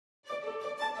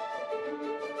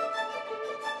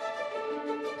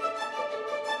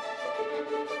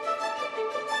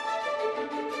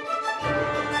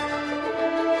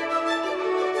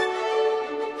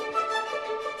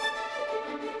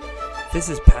This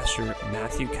is Pastor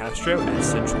Matthew Castro at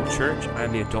Central Church.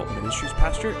 I'm the Adult Ministries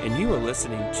Pastor, and you are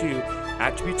listening to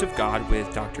Attributes of God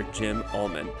with Dr. Jim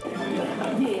Allman.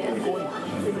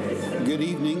 Good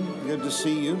evening. Good to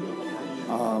see you.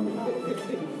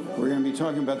 We're going to be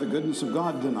talking about the goodness of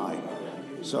God tonight.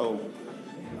 So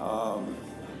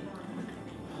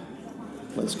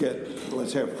let's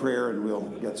have prayer and we'll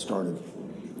get started.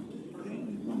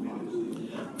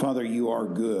 Father, you are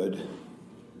good.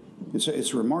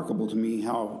 It's remarkable to me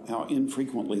how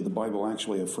infrequently the Bible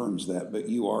actually affirms that, but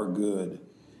you are good.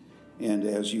 And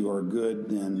as you are good,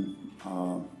 then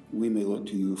we may look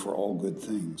to you for all good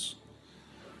things.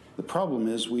 The problem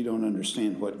is we don't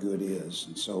understand what good is,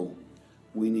 and so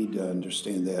we need to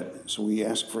understand that. So we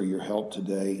ask for your help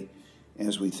today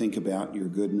as we think about your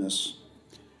goodness,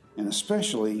 and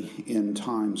especially in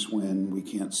times when we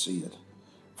can't see it.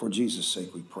 For Jesus'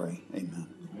 sake we pray. Amen.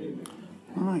 Amen.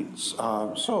 All right,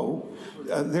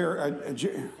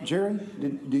 Jerry,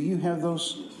 do you have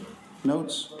those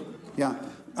notes? Yeah.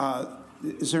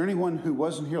 Is there anyone who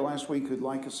wasn't here last week who'd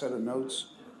like a set of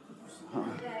notes?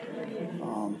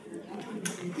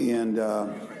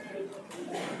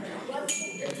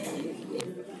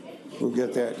 We'll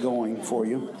get that going for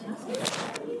you.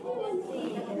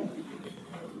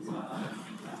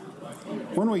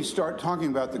 When we start talking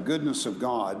about the goodness of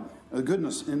God, the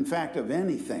goodness, in fact, of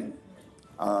anything,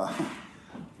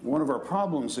 one of our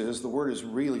problems is the word is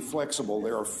really flexible.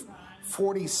 There are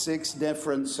 46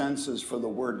 different senses for the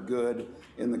word good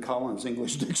in the Collins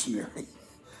English Dictionary.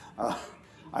 I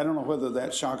don't know whether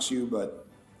that shocks you, but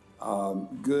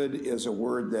good is a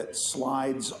word that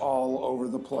slides all over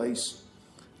the place.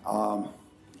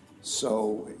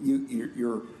 So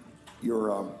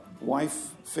your wife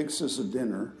fixes a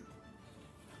dinner,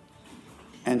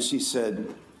 and she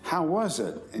said, "How was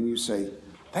it?" And you say,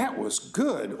 "That was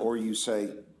good," or you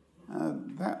say,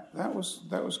 that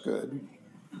was good.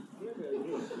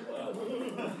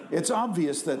 It's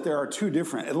obvious that there are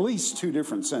at least two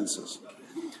different senses.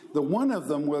 The one of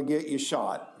them will get you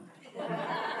shot.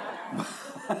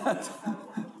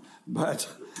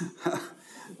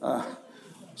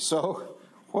 So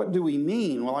what do we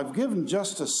mean? Well, I've given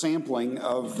just a sampling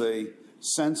of the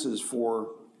senses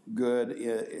for good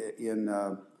in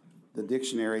the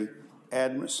dictionary.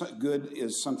 Good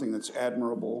is something that's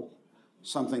admirable,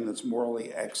 something that's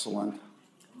morally excellent,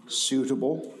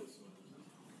 suitable,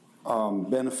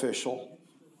 beneficial,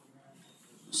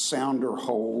 sound or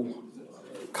whole,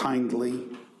 kindly,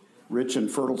 rich and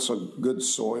fertile. So good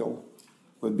soil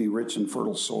would be rich and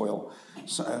fertile soil.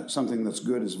 Something that's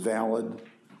good is valid,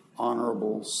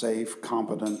 honorable, safe,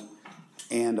 competent,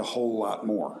 and a whole lot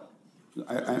more.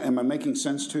 Am I making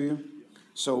sense to you?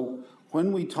 So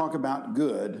when we talk about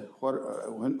good,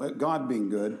 when God being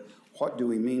good, what do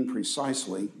we mean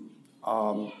precisely?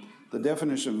 The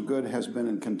definition of good has been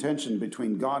in contention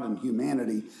between God and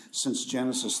humanity since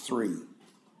Genesis 3.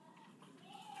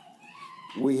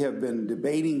 We have been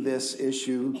debating this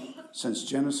issue since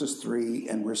Genesis 3,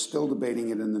 and we're still debating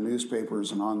it in the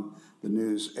newspapers and on the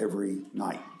news every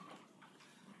night.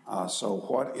 So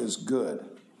what is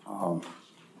good?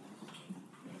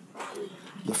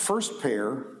 The first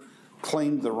pair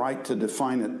claimed the right to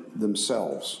define it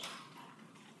themselves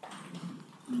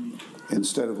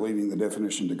instead of leaving the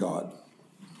definition to God.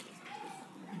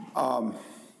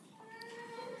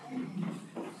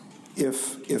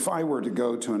 If I were to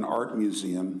go to an art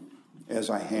museum, as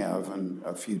I have and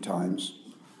a few times,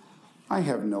 I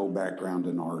have no background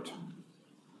in art.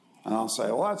 And I'll say,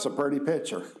 well, that's a pretty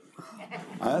picture.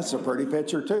 That's a pretty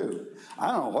picture, too. I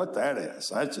don't know what that is.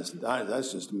 That's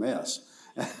just a mess.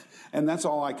 And that's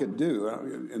all I could do.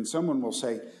 And someone will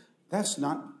say, that's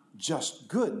not just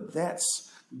good. That's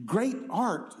great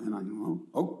art. And I go,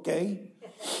 okay,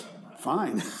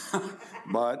 fine.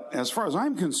 But as far as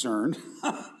I'm concerned,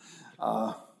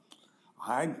 I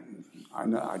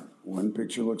know one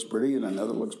picture looks pretty and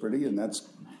another looks pretty, and that's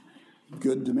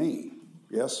good to me.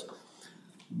 Yes?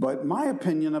 But my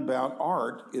opinion about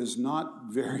art is not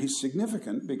very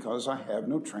significant because I have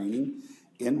no training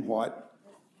in what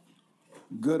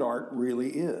good art really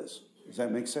is. Does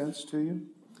that make sense to you?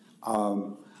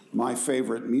 My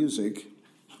favorite music,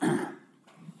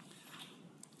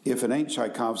 if it ain't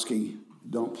Tchaikovsky,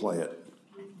 don't play it.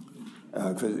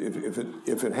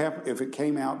 If it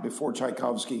came out before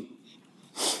Tchaikovsky,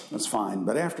 that's fine.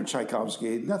 But after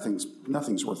Tchaikovsky, nothing's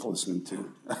worth listening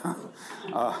to.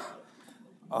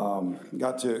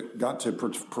 Got to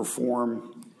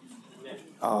perform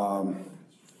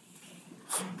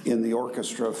in the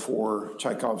orchestra for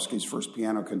Tchaikovsky's first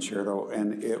piano concerto,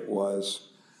 and it was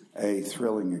a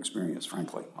thrilling experience,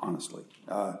 frankly, honestly.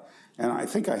 And I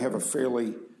think I have a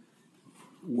fairly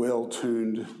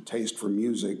well-tuned taste for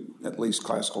music, at least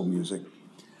classical music.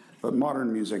 But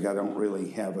modern music, I don't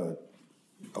really have a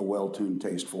well-tuned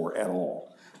taste for at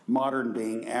all. Modern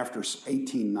being after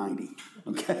 1890,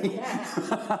 okay?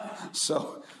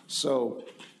 So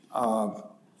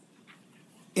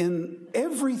in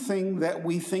everything that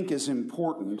we think is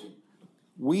important,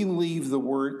 we leave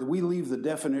the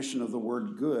definition of the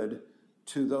word good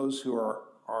to those who are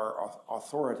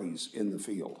authorities in the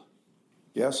field.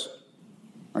 Yes?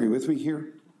 Are you with me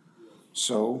here?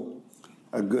 So,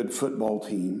 a good football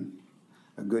team,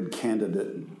 a good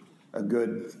candidate, a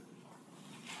good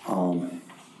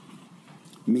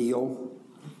meal,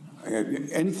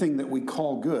 anything that we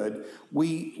call good,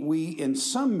 we in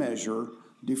some measure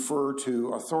defer to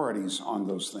authorities on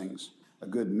those things. A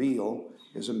good meal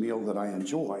is a meal that I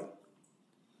enjoy.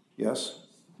 Yes?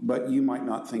 But you might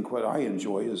not think what I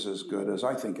enjoy is as good as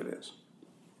I think it is.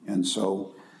 And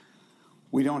so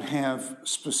we don't have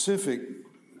specific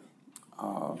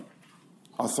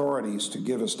authorities to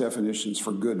give us definitions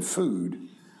for good food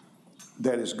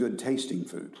that is good tasting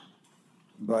food.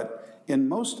 But in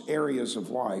most areas of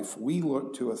life, we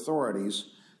look to authorities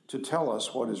to tell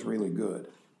us what is really good.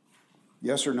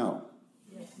 Yes or no?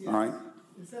 Yes. All right?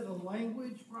 Is that a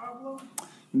language problem?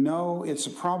 No, it's a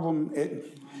problem.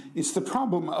 It's the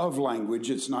problem of language.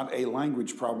 It's not a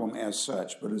language problem as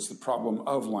such, but it's the problem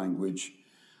of language.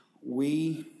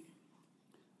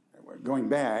 Going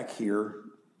back here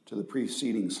to the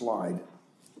preceding slide,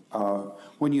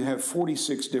 when you have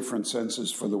 46 different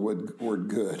senses for the word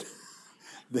good,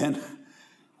 then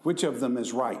which of them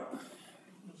is right?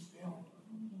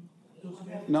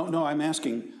 No, I'm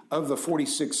asking, of the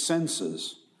 46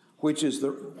 senses, which is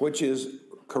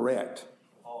correct?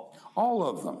 All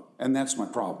of them. And that's my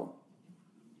problem.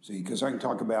 See, because I can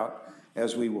talk about,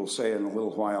 as we will say in a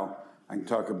little while, I can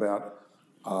talk about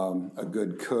a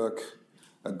good cook,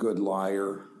 a good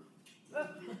liar.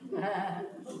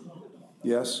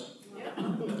 Yes?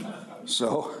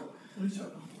 So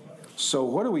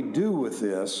what do we do with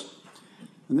this?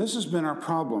 And this has been our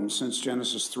problem since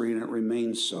Genesis 3, and it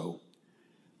remains so.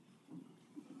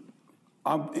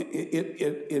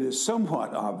 It is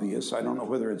somewhat obvious. I don't know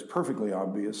whether it's perfectly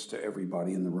obvious to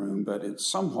everybody in the room, but it's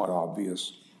somewhat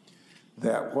obvious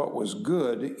that what was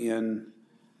good in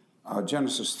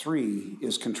Genesis 3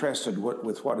 is contrasted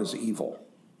with what is evil.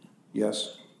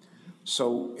 Yes?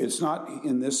 So it's not,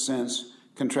 in this sense,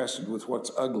 contrasted with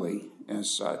what's ugly as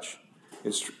such.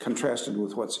 It's contrasted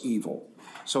with what's evil.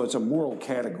 So it's a moral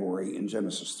category in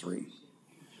Genesis 3.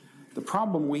 The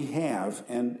problem we have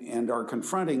and are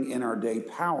confronting in our day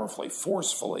powerfully,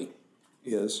 forcefully,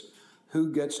 is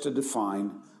who gets to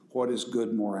define what is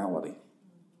good morality.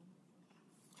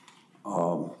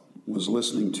 Was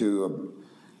listening to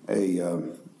a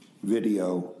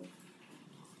video.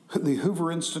 The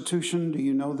Hoover Institution, do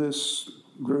you know this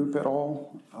group at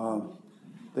all?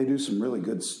 They do some really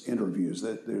good interviews.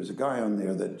 There's a guy on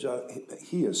there that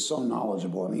he is so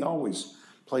knowledgeable, and he always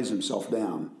plays himself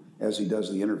down as he does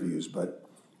the interviews, but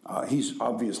he's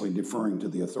obviously deferring to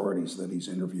the authorities that he's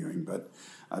interviewing. But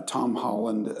Tom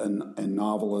Holland, a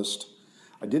novelist.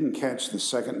 I didn't catch the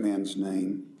second man's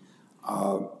name.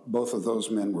 Both of those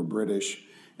men were British,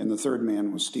 and the third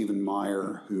man was Stephen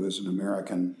Meyer, who is an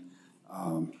American.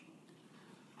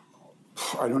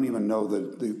 I don't even know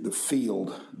the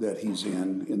field that he's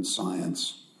in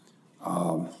science,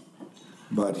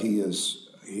 but he is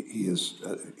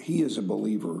a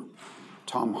believer.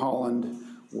 Tom Holland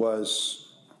was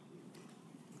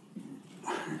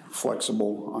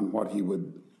flexible on what he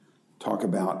would talk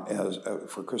about as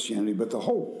for Christianity, but the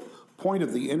whole point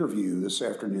of the interview this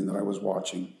afternoon that I was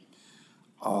watching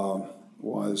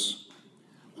was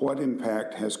what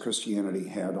impact has Christianity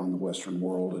had on the Western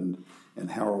world, and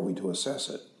how are we to assess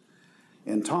it?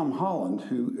 And Tom Holland,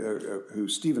 who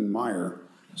Stephen Meyer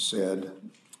said,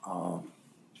 Tom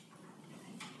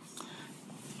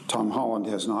Holland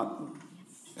has not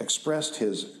expressed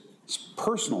his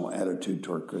personal attitude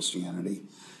toward Christianity.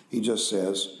 He just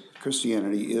says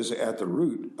Christianity is at the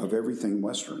root of everything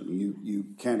Western. You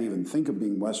can't even think of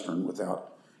being Western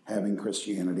without having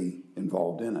Christianity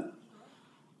involved in it.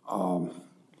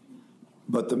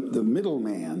 But the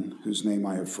middleman, whose name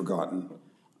I have forgotten,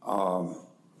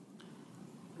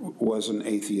 was an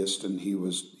atheist, and he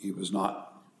was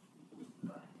not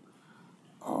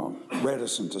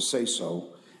reticent to say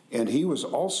so. And he was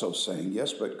also saying,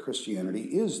 yes, but Christianity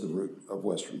is the root of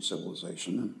Western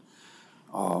civilization.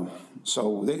 And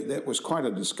so that was quite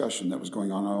a discussion that was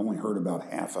going on. I only heard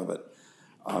about half of it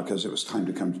because it was time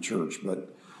to come to church.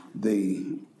 But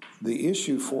the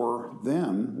issue for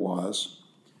them was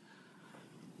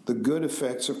the good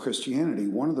effects of Christianity.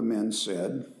 One of the men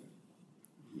said,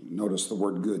 notice the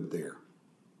word good there.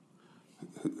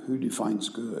 Who defines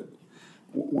good?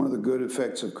 One of the good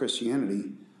effects of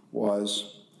Christianity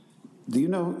was, do you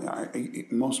know,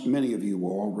 many of you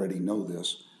will already know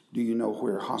this, do you know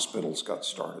where hospitals got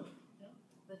started?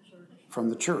 The church. From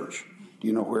the church. Do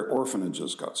you know where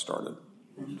orphanages got started?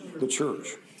 The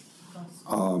church.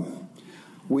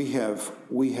 We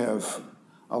have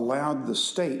allowed the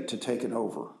state to take it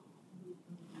over.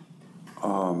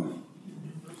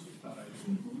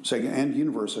 And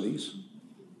universities.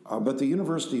 But the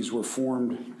universities were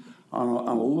formed on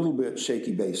a little bit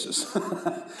shaky basis.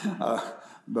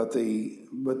 But the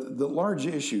large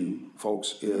issue,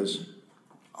 folks, is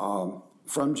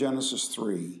from Genesis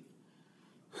 3,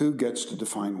 who gets to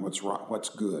define what's right, what's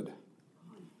good?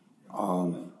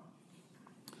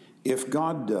 If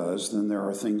God does, then there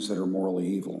are things that are morally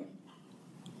evil.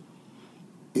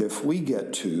 If we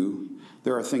get to,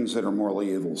 there are things that are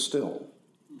morally evil still.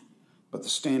 But the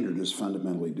standard is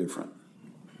fundamentally different.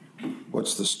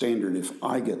 What's the standard if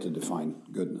I get to define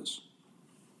goodness?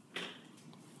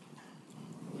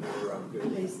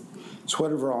 It's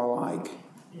whatever I like.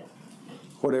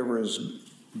 Whatever is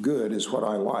good is what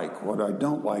I like. What I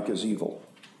don't like is evil.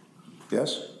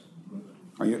 Yes?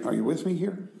 Are you with me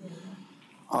here?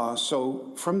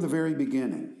 So from the very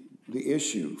beginning, the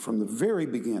issue, from the very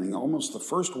beginning, almost the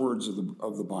first words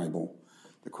of the Bible,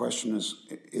 the question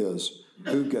is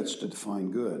who gets to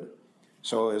define good?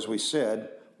 So as we said,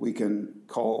 we can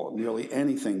call nearly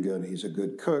anything good. He's a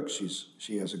good cook.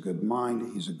 She has a good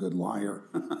mind. He's a good liar.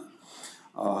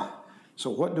 So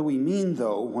what do we mean,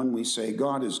 though, when we say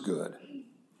God is good?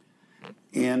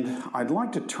 And I'd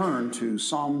like to turn to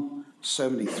Psalm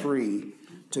 73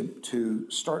 to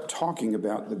start talking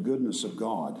about the goodness of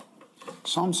God.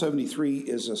 Psalm 73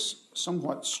 is a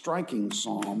somewhat striking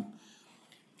psalm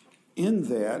in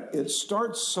that it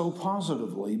starts so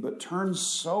positively but turns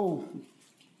so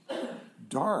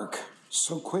dark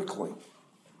so quickly.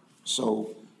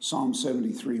 So Psalm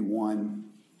 73:1,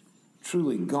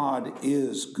 truly God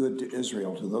is good to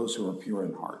Israel, to those who are pure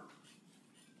in heart.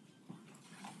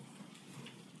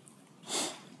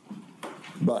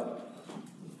 But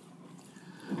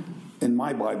in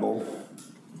my Bible,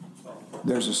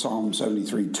 there's a Psalm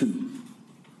 73:2.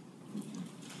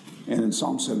 And in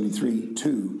Psalm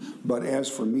 73:2, but as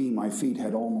for me, my feet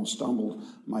had almost stumbled,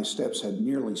 my steps had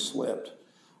nearly slipped.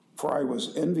 For I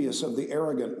was envious of the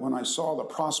arrogant when I saw the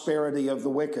prosperity of the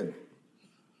wicked.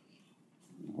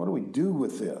 What do we do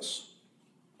with this?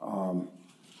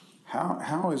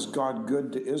 How is God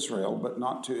good to Israel but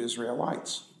not to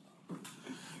Israelites?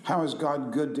 How is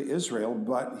God good to Israel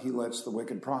but he lets the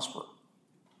wicked prosper?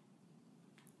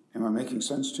 Am I making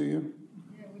sense to you?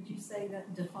 Yeah, would you say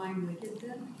that define wicked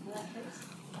then in that case?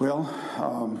 Well,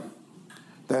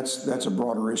 that's a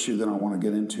broader issue than I want to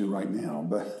get into right now.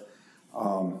 But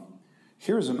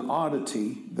here's an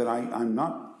oddity that I'm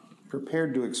not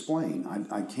prepared to explain.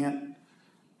 I can't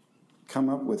come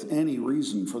up with any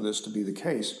reason for this to be the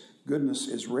case. Goodness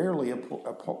is rarely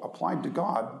applied to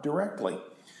God directly.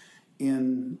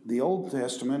 In the Old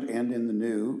Testament and in the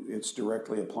New, it's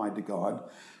directly applied to God.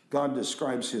 God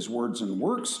describes his words and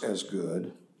works as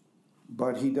good,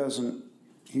 but he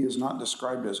is not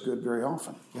described as good very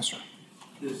often. Yes, sir.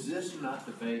 Is this not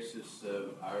the basis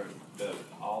of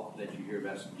all that you hear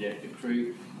about subjective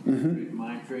truth,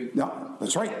 mind truth? No,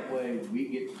 that's right. That way we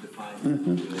get to define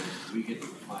good. We get to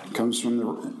define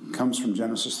good. Comes from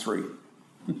Genesis 3.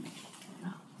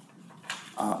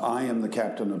 I am the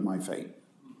captain of my fate.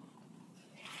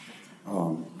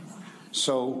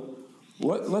 So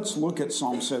let's look at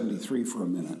Psalm 73 for a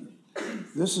minute.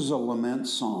 This is a lament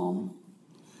psalm,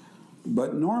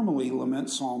 but normally lament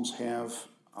psalms have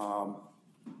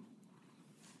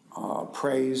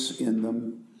praise in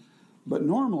them, but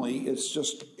normally it's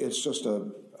just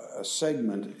a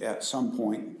segment at some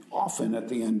point, often at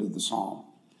the end of the psalm.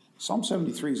 Psalm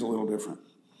 73 is a little different.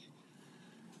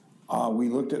 We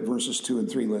looked at verses 2 and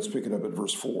 3. Let's pick it up at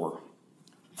verse 4.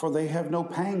 For they have no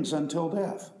pangs until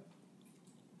death.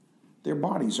 Their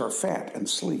bodies are fat and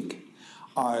sleek.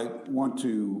 I want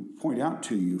to point out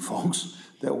to you, folks,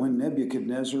 that when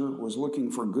Nebuchadnezzar was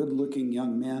looking for good-looking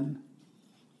young men,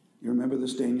 you remember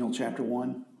this, Daniel chapter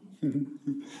 1?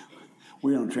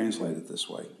 We don't translate it this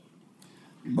way.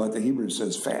 But the Hebrew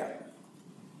says fat.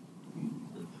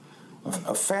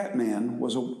 A fat man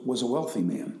was a wealthy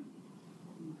man.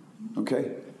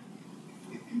 Okay?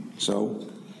 So,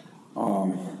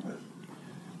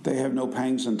 they have no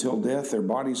pangs until death. Their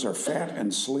bodies are fat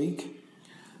and sleek.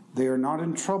 They are not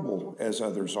in trouble as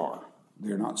others are.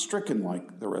 They are not stricken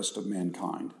like the rest of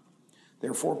mankind.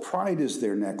 Therefore pride is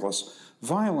their necklace.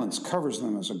 Violence covers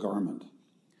them as a garment.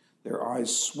 Their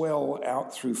eyes swell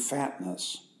out through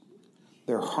fatness.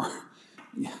 Their heart...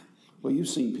 Yeah, well, you've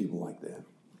seen people like that.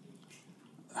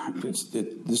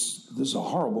 This is a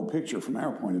horrible picture from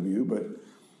our point of view, but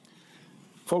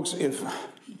folks,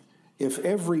 if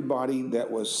everybody that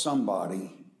was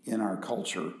somebody in our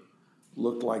culture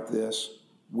looked like this,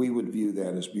 we would view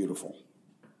that as beautiful,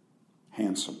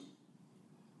 handsome.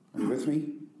 Are you with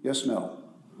me? Yes, no?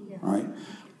 Yes. All right?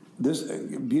 This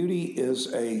beauty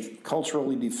is a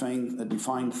culturally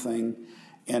defined thing,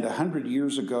 and 100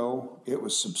 years ago, it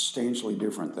was substantially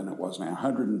different than it was now.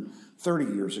 130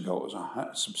 years ago, it was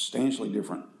a substantially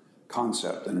different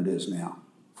concept than it is now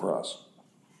for us.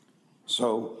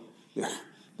 So,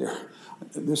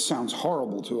 this sounds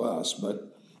horrible to us,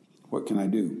 but what can I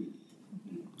do?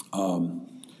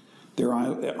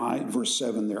 Verse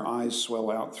 7, their eyes swell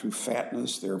out through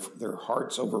fatness, their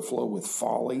hearts overflow with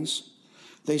follies.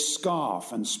 They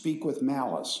scoff and speak with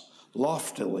malice.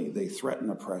 Loftily they threaten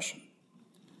oppression.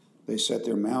 They set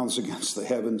their mouths against the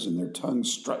heavens, and their tongue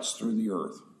struts through the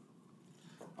earth.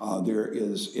 There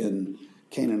is, in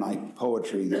Canaanite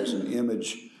poetry, there's an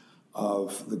image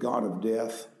of the god of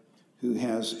death who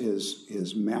has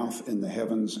his mouth in the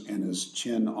heavens and his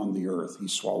chin on the earth. He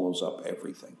swallows up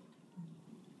everything.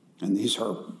 And these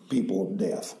are people of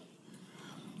death.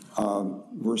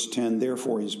 Verse 10,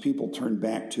 therefore his people turn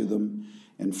back to them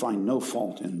and find no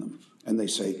fault in them. And they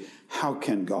say, how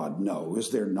can God know? Is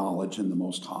there knowledge in the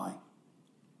Most High?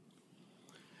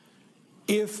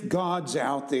 If God's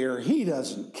out there, he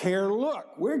doesn't care.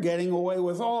 Look, we're getting away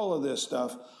with all of this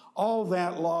stuff. All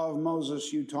that law of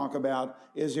Moses you talk about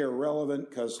is irrelevant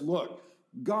because, look,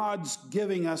 God's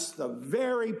giving us the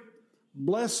very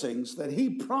blessings that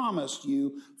he promised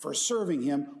you for serving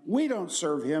him. We don't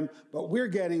serve him, but we're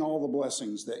getting all the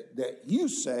blessings that you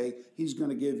say he's going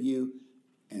to give you.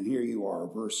 And here you are,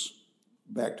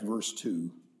 back to verse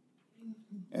 2.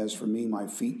 As for me, my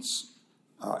feet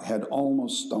had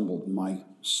almost stumbled. My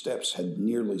steps had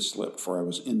nearly slipped, for I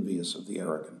was envious of the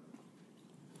arrogant.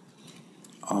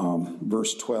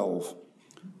 Verse 12.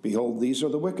 Behold, these are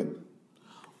the wicked,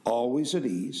 always at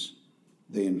ease.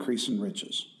 They increase in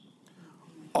riches.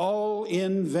 All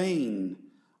in vain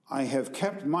I have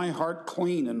kept my heart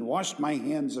clean and washed my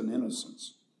hands in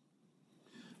innocence.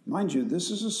 Mind you,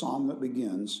 this is a psalm that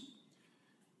begins,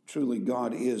 truly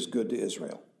God is good to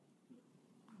Israel.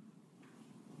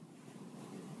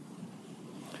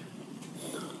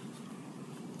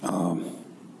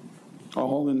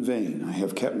 All in vain I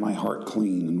have kept my heart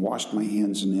clean and washed my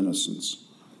hands in innocence.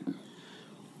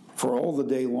 For all the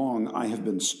day long I have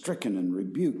been stricken and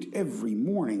rebuked every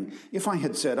morning. If I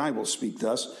had said, I will speak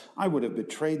thus, I would have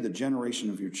betrayed the generation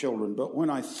of your children. But when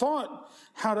I thought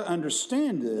how to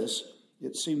understand this,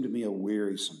 it seemed to me a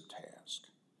wearisome task.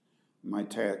 My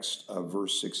text of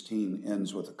verse 16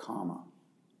 ends with a comma.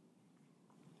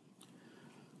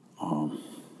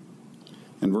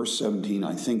 And verse 17,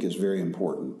 I think, is very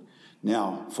important.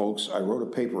 Now, folks, I wrote a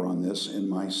paper on this in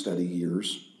my study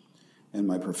years, and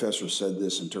my professor said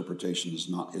this interpretation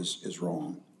is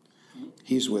wrong.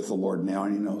 He's with the Lord now,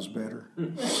 and he knows better.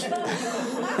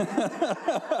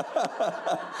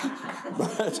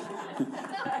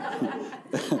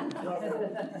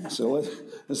 So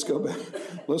let's go back.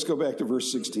 Let's go back to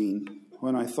verse 16.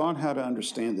 When I thought how to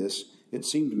understand this, it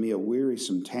seemed to me a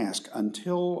wearisome task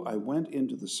until I went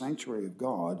into the sanctuary of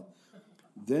God.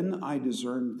 Then I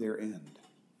discerned their end.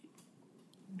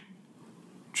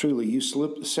 Truly, you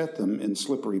set them in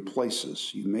slippery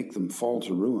places. You make them fall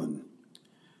to ruin.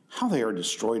 How they are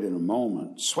destroyed in a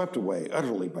moment, swept away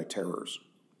utterly by terrors.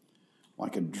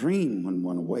 Like a dream when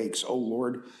one awakes, O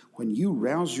Lord, when you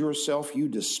rouse yourself, you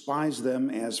despise them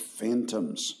as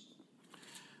phantoms.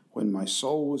 When my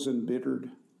soul was embittered,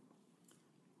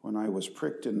 when I was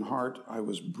pricked in heart, I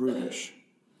was brutish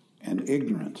and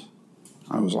ignorant.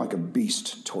 I was like a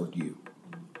beast toward you.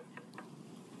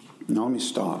 Now let me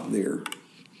stop there.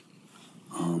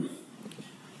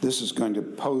 This is going to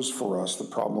pose for us the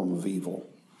problem of evil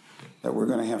that we're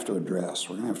going to have to address.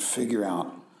 We're going to have to figure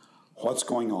out what's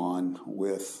going on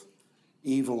with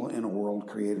evil in a world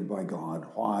created by God.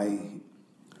 Why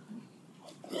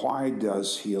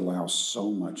does he allow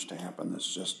so much to happen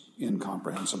that's just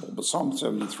incomprehensible? But Psalm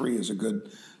 73 is a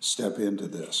good step into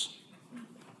this.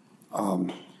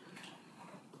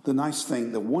 The nice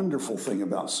thing, the wonderful thing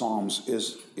about Psalms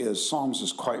is Psalms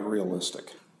is quite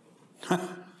realistic.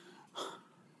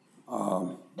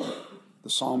 The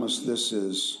psalmist, this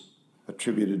is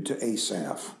attributed to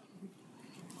Asaph.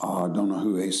 Don't know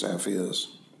who Asaph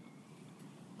is.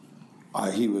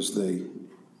 He was the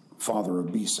father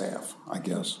of Besaph, I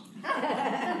guess.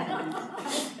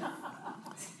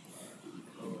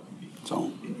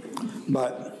 So,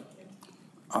 but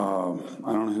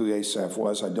I don't know who Asaph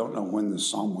was. I don't know when this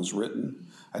psalm was written.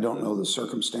 I don't know the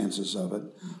circumstances of it.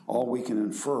 All we can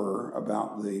infer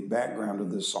about the background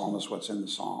of this psalm is what's in the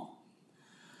psalm.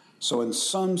 So in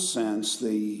some sense,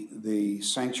 the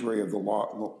sanctuary of the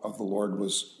Lord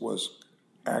was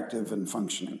active and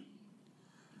functioning.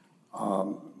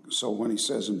 So when he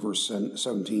says in verse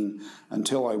 17,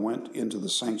 until I went into the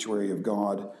sanctuary of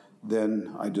God,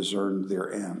 then I discerned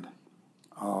their end.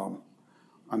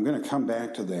 I'm going to come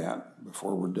back to that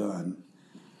before we're done.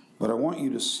 But I want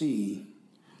you to see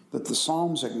that the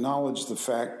Psalms acknowledge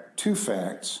two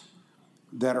facts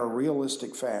that are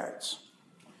realistic facts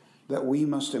that we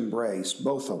must embrace,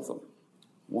 both of them.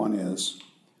 One is,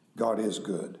 God is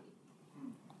good.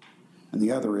 And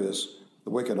the other is, the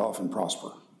wicked often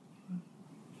prosper.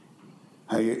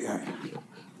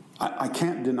 I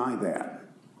can't deny that.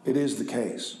 It is the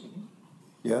case.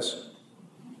 Yes?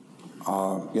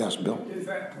 Yes, Bill? Is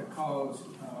that because,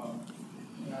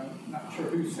 I'm not sure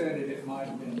who said it, it might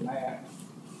have been Matt,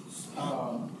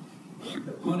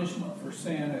 the punishment for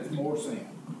sin is more sin.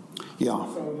 Yeah.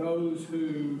 So those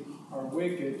who are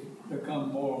wicked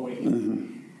become more wicked.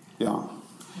 Mm-hmm. Yeah.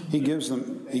 He gives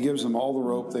them all the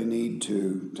rope they need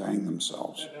to hang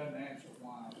themselves. That doesn't answer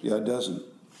why. Yeah, it doesn't.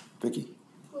 Vicki?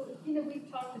 Well, we've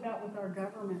talked about with our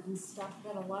government and stuff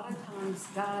that a lot of times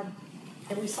God,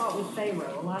 and we saw it with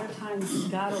Pharaoh, a lot of times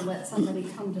God will let somebody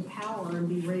come to power and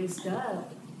be raised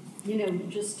up,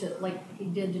 just to, like he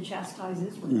did to chastise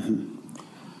Israel. Mm-hmm.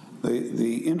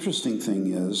 The interesting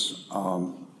thing is,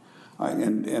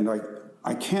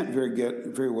 I can't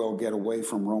very well get away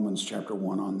from Romans chapter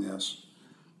 1 on this.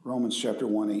 Romans chapter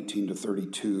 1, 18 to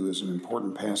 32 is an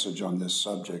important passage on this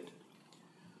subject.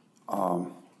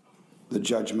 The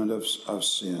judgment of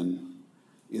sin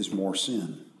is more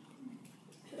sin.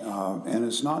 And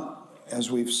it's not,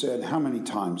 as we've said, how many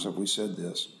times have we said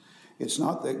this? It's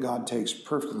not that God takes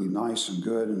perfectly nice and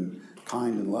good and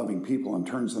kind and loving people and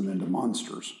turns them into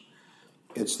monsters.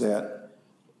 It's that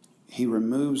he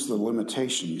removes the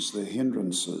limitations, the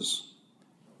hindrances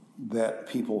that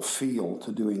people feel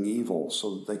to doing evil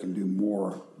so that they can do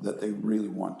more that they really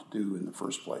want to do in the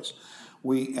first place.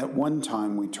 At one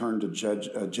time, we turned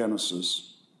to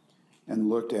Genesis and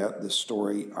looked at the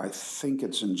story. I think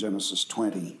it's in Genesis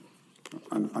 20.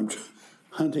 I'm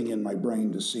hunting in my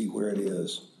brain to see where it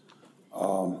is.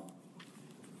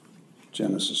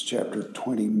 Genesis chapter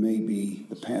 20 may be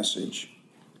the passage.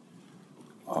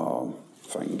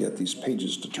 If I can get these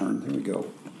pages to turn. There we go.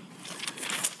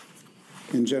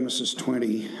 In Genesis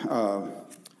 20,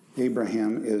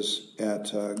 Abraham is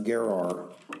at Gerar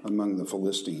among the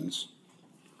Philistines.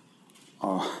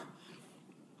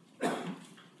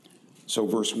 So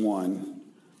verse 1,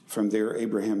 from there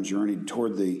Abraham journeyed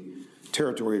toward the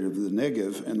territory of the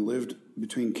Negev and lived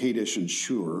between Kadesh and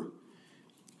Shur,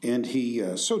 and he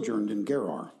sojourned in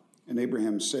Gerar. And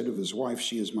Abraham said of his wife,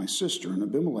 she is my sister. And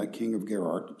Abimelech, king of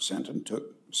Gerar, sent and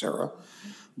took Sarah.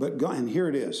 But God, and here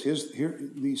it is.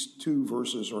 These two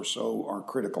verses or so are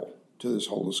critical to this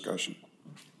whole discussion.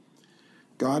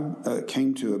 God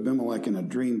came to Abimelech in a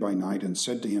dream by night and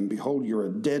said to him, behold, you're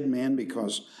a dead man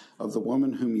because of the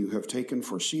woman whom you have taken,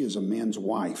 for she is a man's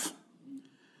wife.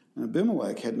 And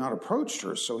Abimelech had not approached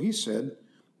her, so he said,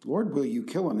 Lord, will you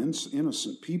kill an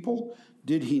innocent people?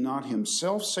 Did he not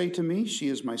himself say to me, she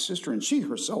is my sister? And she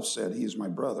herself said, he is my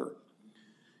brother.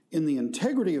 In the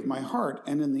integrity of my heart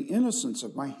and in the innocence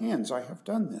of my hands, I have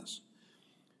done this.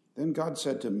 Then God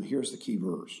said to him, here's the key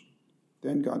verse.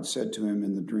 Then God said to him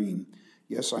in the dream,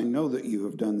 yes, I know that you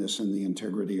have done this in the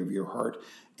integrity of your heart,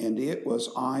 and it was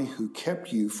I who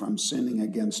kept you from sinning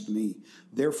against me.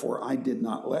 Therefore, I did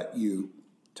not let you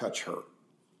touch her.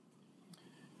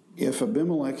 If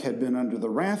Abimelech had been under the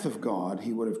wrath of God,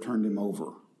 he would have turned him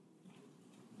over.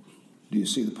 Do you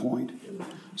see the point?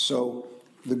 So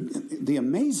the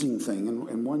amazing thing,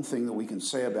 and one thing that we can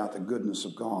say about the goodness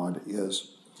of God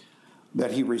is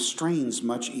that he restrains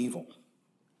much evil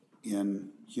in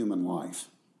human life.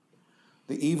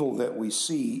 The evil that we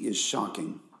see is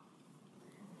shocking.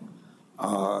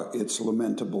 It's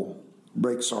lamentable,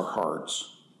 breaks our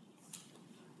hearts.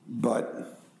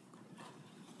 But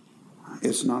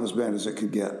it's not as bad as it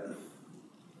could get.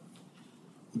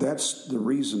 That's the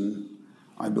reason,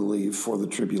 I believe, for the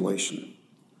tribulation.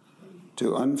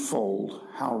 To unfold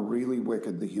how really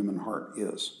wicked the human heart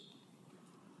is.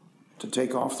 To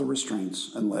take off the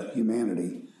restraints and let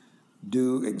humanity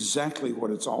do exactly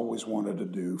what it's always wanted to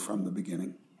do from the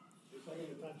beginning.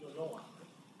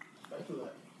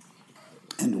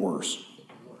 And worse.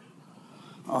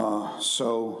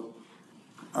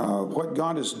 What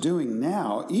God is doing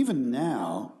now, even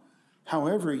now,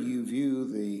 however you view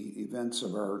the events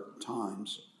of our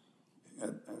times,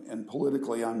 and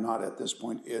politically I'm not at this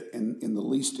point in the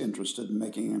least interested in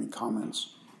making any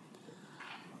comments,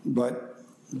 but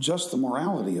just the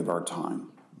morality of our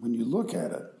time, when you look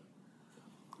at it,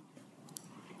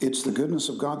 it's the goodness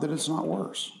of God that it's not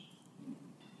worse.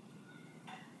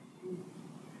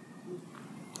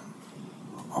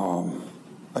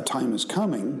 A time is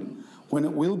coming when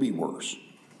it will be worse.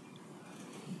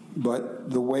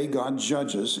 But the way God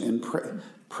judges in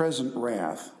present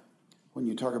wrath, when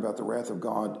you talk about the wrath of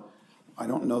God, I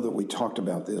don't know that we talked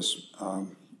about this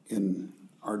in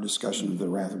our discussion of the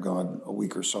wrath of God a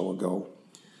week or so ago,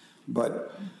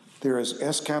 but there is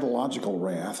eschatological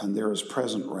wrath and there is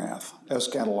present wrath.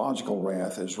 Eschatological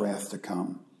wrath is wrath to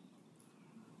come,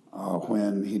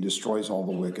 when he destroys all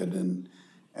the wicked and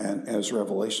as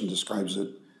Revelation describes it,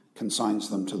 consigns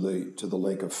them to the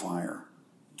lake of fire.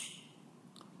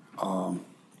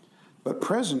 But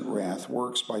present wrath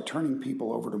works by turning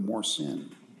people over to more sin.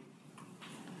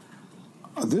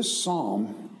 This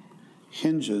psalm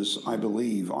hinges, I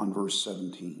believe, on verse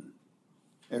 17.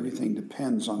 Everything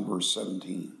depends on verse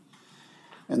 17.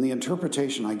 And the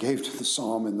interpretation I gave to the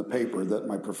psalm in the paper that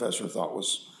my professor thought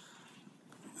was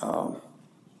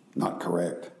not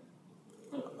correct.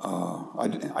 I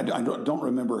don't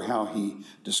remember how he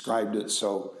described it,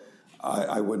 so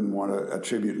I wouldn't want to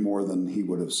attribute more than he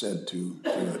would have said to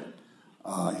it.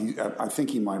 I think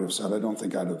he might have said, I don't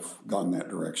think I'd have gone that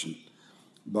direction.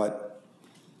 But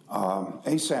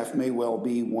Asaph may well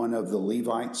be one of the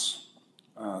Levites,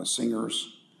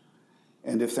 singers,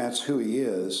 and if that's who he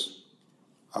is,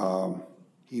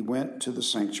 he went to the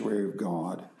sanctuary of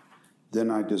God,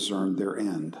 then I discerned their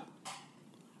end.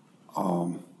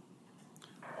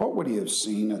 What would he have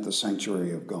seen at the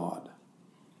sanctuary of God?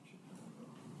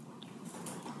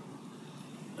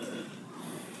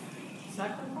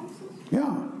 Sacrifices?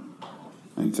 Yeah.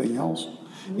 Anything else?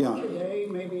 Yeah. Today,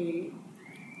 maybe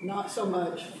not so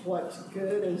much what's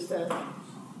good as that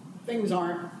things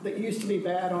that used to be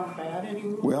bad aren't bad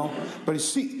anymore. Well, but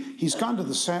he's gone to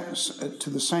the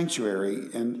sanctuary,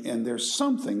 and there's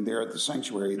something there at the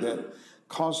sanctuary that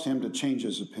caused him to change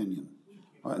his opinion.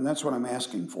 And that's what I'm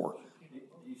asking for.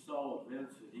 He saw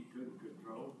events that he couldn't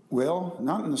control. Well,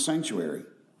 not in the sanctuary.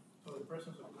 So the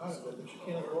presence of God, the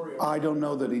Shekinah glory of I don't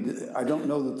know that he did. I don't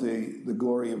know that the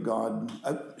glory of God.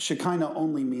 Shekinah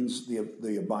only means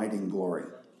the abiding glory.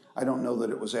 I don't know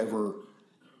that it was ever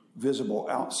visible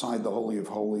outside the Holy of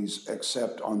Holies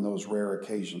except on those rare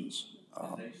occasions.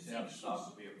 Is he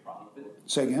thought to be a prophet?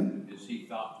 Say again? Is he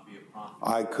thought to be a prophet?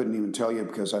 I couldn't even tell you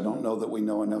because I don't know that we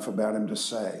know enough about him to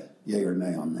say yay or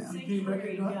nay on that.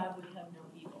 Sanctuary, God would have no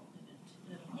evil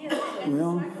in it. Yes, and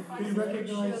Well- Do you sacrifices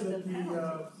recognize showed that the the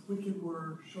penalty. wicked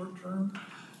were short-term?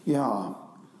 Yeah.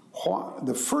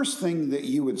 The first thing that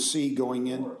you would see going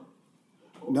in...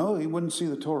 No, he wouldn't see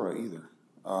the Torah either.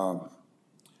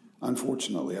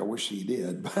 Unfortunately, I wish he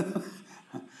did. But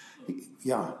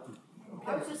yeah.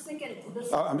 I was just thinking,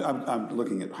 this. I'm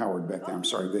looking at Howard back there. I'm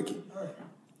sorry, Vicki.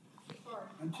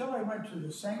 Until I went to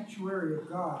the sanctuary of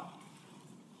God,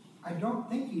 I don't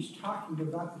think he's talking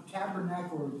about the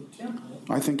tabernacle or the temple.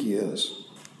 I think he is.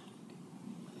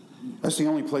 That's the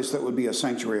only place that would be a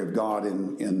sanctuary of God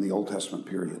in the Old Testament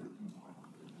period.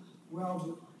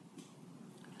 Well,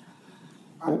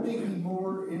 I'm thinking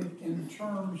more in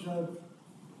terms of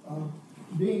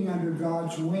being under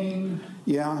God's wing,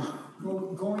 Yeah.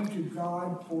 going to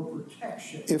God for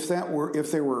protection. If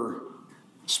there were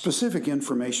specific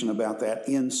information about that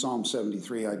in Psalm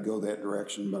 73, I'd go that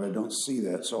direction, but I don't see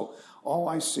that. So all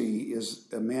I see is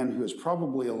a man who is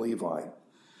probably a Levite.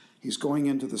 He's going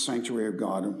into the sanctuary of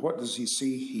God, and what does he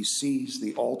see? He sees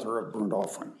the altar of burnt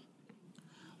offering.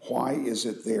 Why is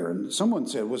it there? And someone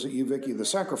said, was it you, Vicki? The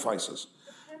sacrifices.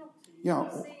 Yeah.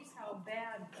 He sees how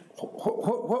bad.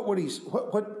 What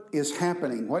is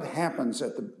happening? What happens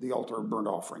at the altar of burnt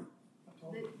offering?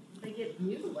 They get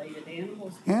mutilated,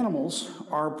 animals. Animals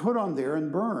are put on there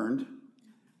and burned.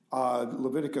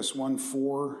 Leviticus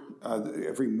 1:4,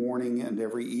 every morning and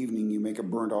every evening you make a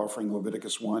burnt offering.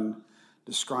 Leviticus 1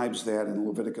 describes that in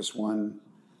Leviticus 1.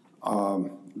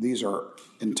 These are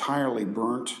entirely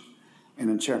burnt. And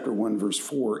in chapter 1, verse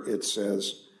 4, it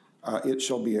says, it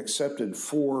shall be accepted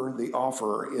for the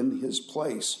offerer in his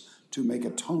place to make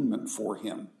atonement for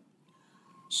him.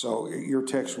 So your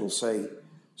text will say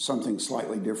something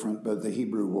slightly different, but the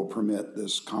Hebrew will permit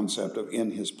this concept of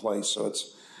in his place. So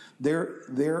it's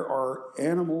there are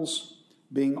animals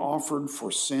being offered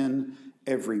for sin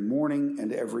every morning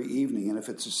and every evening. And if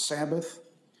it's a Sabbath,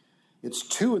 It's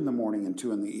 2 in the morning and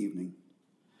 2 in the evening.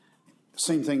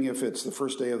 Same thing if it's the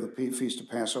first day of the Feast of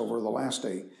Passover, the last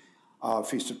day,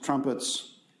 Feast of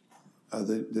Trumpets,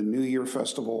 the New Year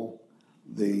festival,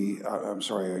 the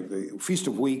Feast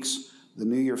of Weeks, the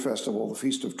New Year festival, the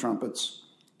Feast of Trumpets,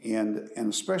 and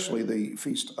especially the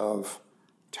Feast of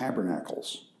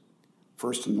Tabernacles,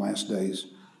 first and last days.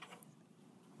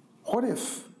 What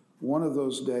if one of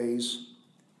those days,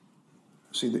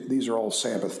 these are all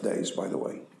Sabbath days, by the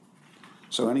way.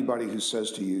 So anybody who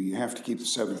says to you, you have to keep the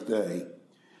seventh day,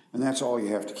 and that's all you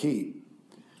have to keep,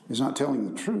 is not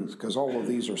telling the truth, because all of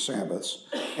these are Sabbaths,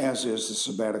 as is the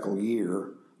sabbatical year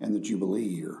and the Jubilee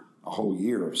year, a whole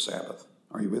year of Sabbath.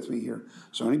 Are you with me here?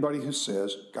 So anybody who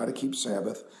says, got to keep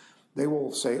Sabbath, they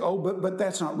will say, oh, but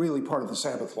that's not really part of the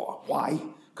Sabbath law. Why?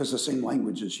 Because the same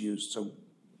language is used, so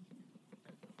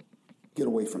get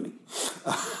away from me.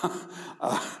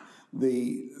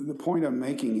 The point I'm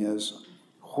making is,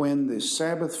 when the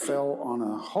Sabbath fell on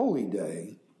a holy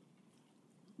day,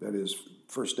 that is,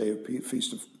 first day of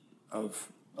Feast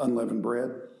of Unleavened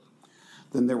Bread,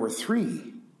 then there were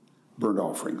 3 burnt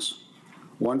offerings.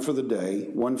 One for the day,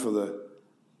 one for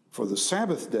the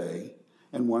Sabbath day,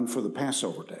 and one for the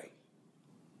Passover day.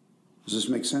 Does this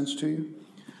make sense to you?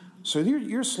 So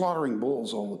you're slaughtering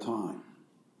bulls all the time.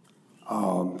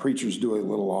 Preachers do a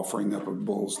little offering up of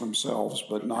bulls themselves,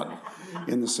 but not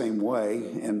in the same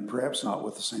way, and perhaps not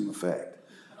with the same effect.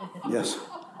 Yes?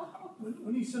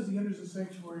 When he says he enters the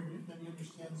sanctuary, then he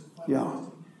understands the final Yeah.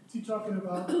 destiny. Is he talking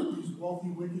about these wealthy,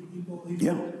 wicked people? He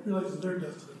realizes their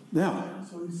destiny. Yeah.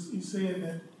 So he's saying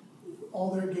that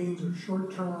all their gains are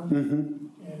short-term,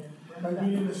 and by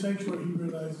being in the sanctuary, he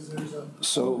realizes there's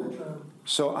a longer-term.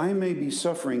 So I may be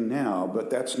suffering now, but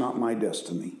that's not my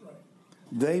destiny. Right.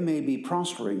 They may be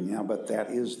prospering now, but that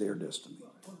is their destiny.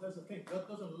 Well, that's the thing. God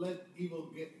doesn't let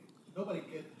nobody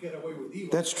get away with evil.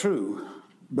 That's true.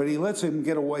 But he lets him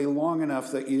get away long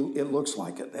enough that it looks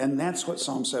like it. And that's what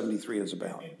Psalm 73 is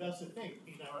about. And that's the thing.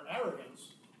 In our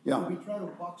arrogance, Yeah. we try to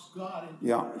box God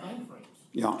into our time frames.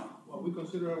 Yeah. Well, we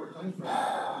consider our time frame.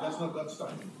 That's not God's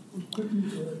time.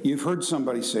 You've heard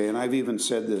somebody say, and I've even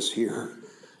said this here,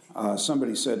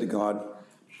 somebody said to God,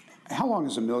 how long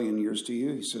is 1,000,000 years to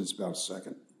you? He said, it's about a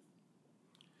second.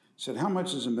 He said, how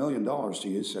much is $1 million to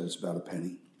you? He said, it's about a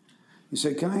penny. He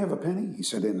said, can I have a penny? He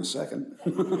said, in a second.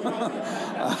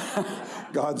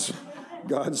 God's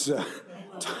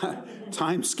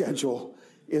time schedule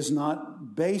is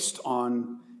not based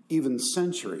on even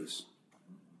centuries.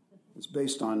 It's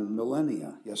based on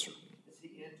millennia. Yes, sir. Is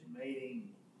he intimating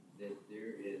that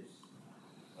there is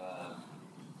a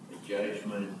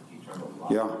judgment, eternal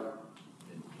life?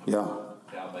 Yeah.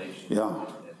 Salvation. Yeah.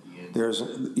 At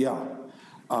the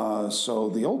end. So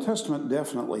the Old Testament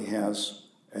definitely has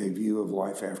a view of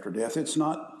life after death. It's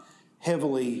not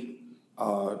heavily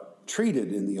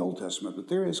treated in the Old Testament, but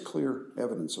there is clear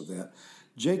evidence of that.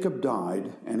 Jacob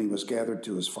died, and he was gathered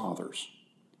to his fathers.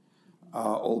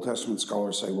 Old Testament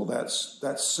scholars say, well,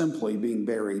 that's simply being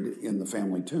buried in the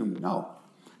family tomb. No,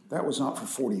 that was not for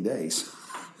 40 days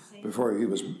before he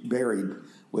was buried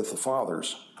with the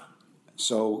fathers.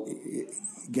 So,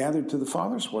 gathered to the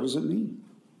fathers, what does it mean?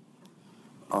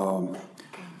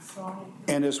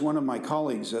 And as one of my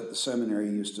colleagues at the seminary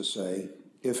used to say,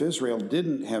 if Israel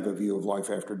didn't have a view of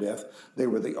life after death, they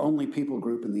were the only people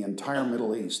group in the entire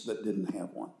Middle East that didn't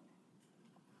have one.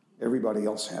 Everybody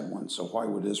else had one, so why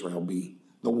would Israel be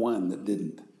the one that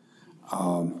didn't?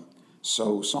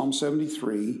 So Psalm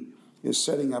 73 is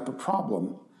setting up a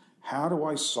problem. How do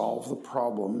I solve the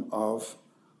problem of,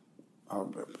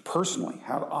 personally,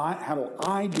 how do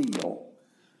I deal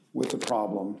with the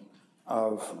problem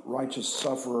of righteous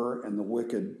sufferer and the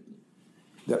wicked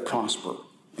that prosper?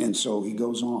 And so he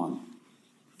goes on.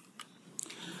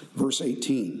 Verse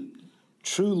 18,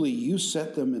 truly you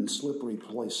set them in slippery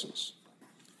places.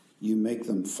 You make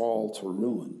them fall to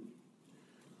ruin.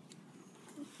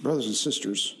 Brothers and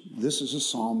sisters, this is a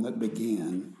psalm that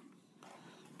began,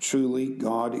 truly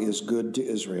God is good to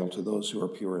Israel, to those who are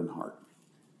pure in heart.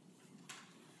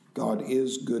 God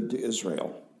is good to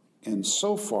Israel. And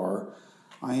so far,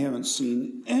 I haven't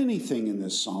seen anything in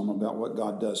this psalm about what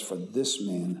God does for this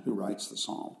man who writes the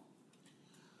psalm.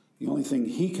 The only thing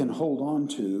he can hold on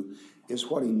to is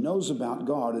what he knows about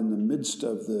God in the midst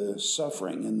of the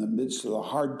suffering, in the midst of the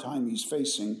hard time he's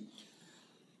facing.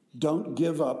 Don't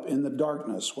give up in the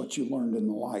darkness what you learned in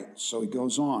the light. So he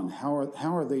goes on. How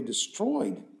are they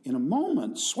destroyed in a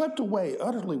moment, swept away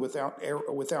utterly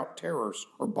without terrors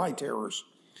or by terrors,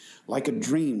 like a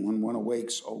dream when one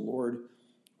awakes, O Lord.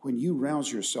 When you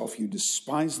rouse yourself, you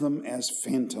despise them as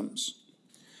phantoms.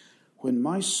 When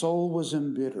my soul was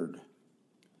embittered,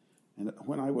 And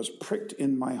when I was pricked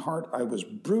in my heart, I was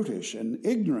brutish and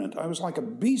ignorant. I was like a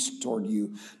beast toward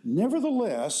you.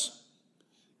 Nevertheless,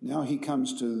 now he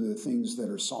comes to the things that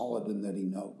are solid and that he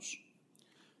knows.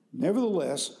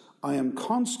 Nevertheless, I am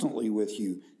constantly with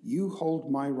you. You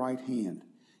hold my right hand.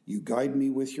 You guide me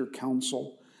with your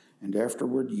counsel, and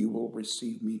afterward you will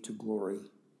receive me to glory.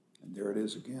 And there it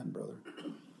is again, brother.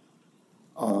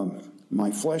 My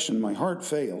flesh and my heart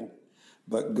fail,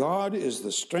 but God is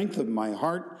the strength of my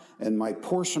heart and my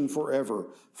portion forever.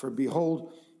 For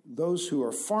behold, those who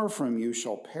are far from you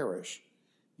shall perish.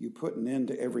 You put an end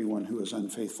to everyone who is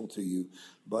unfaithful to you.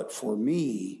 But for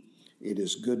me, it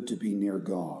is good to be near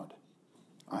God.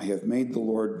 I have made the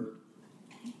Lord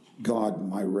God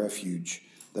my refuge,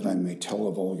 that I may tell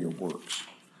of all your works.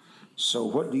 So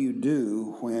what do you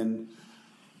do when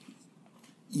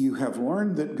you have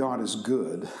learned that God is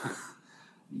good,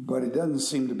 but it doesn't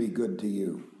seem to be good to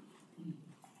you?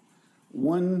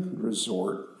 One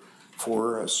resort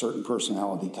for a certain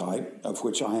personality type, of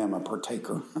which I am a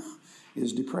partaker,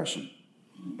 is depression.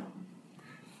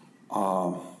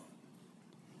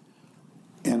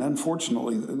 And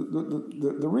unfortunately,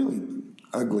 the really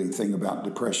ugly thing about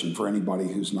depression for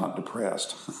anybody who's not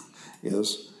depressed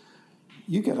is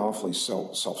you get awfully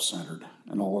self-centered,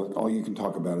 and all you can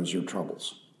talk about is your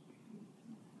troubles.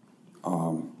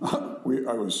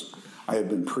 I had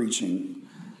been preaching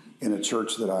in a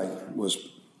church that I was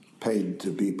paid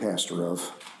to be pastor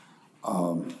of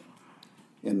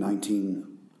in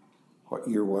what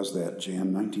year was that,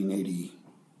 Jan?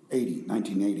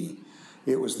 1980.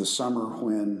 It was the summer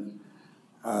when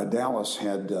Dallas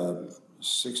had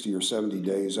 60 or 70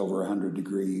 days over 100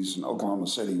 degrees. In Oklahoma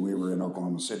City, we were in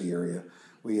Oklahoma City area.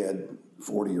 We had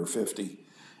 40 or 50,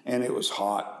 and it was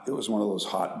hot. It was one of those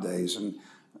hot days, and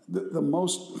the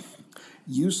most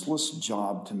useless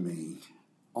job to me,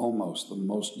 almost the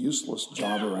most useless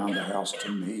job around the house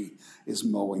to me, is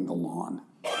mowing the lawn.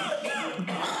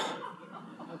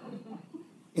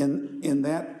 In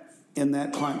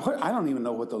that climate, I don't even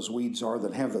know what those weeds are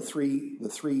that have the three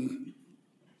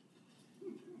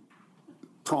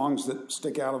prongs that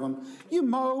stick out of them. You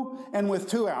mow, and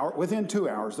within 2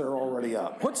 hours, they're already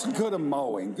up. What's the good of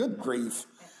mowing? Good grief.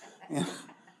 And,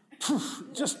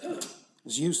 just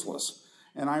is useless.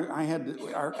 And I had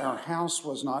our house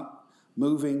was not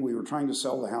moving. We were trying to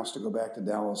sell the house to go back to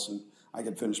Dallas, and I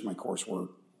could finish my coursework.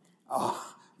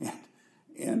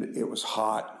 And it was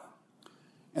hot.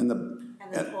 And the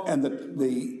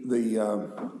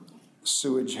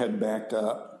sewage had backed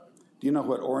up. Do you know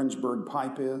what Orangeburg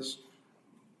pipe is?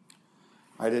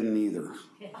 I didn't either.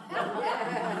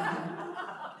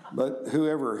 But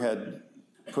whoever had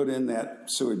put in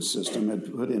that sewage system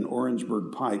had put in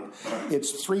Orangeburg pipe.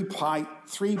 It's three-ply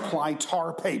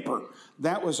tar paper.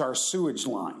 That was our sewage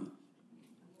line.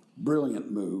 Brilliant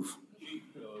move.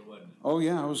 Oh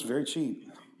yeah, it was very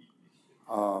cheap.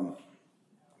 I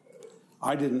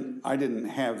didn't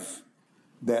have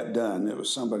that done. It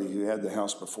was somebody who had the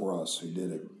house before us who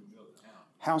did it.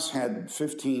 House had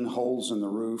 15 holes in the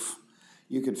roof.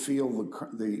 You could feel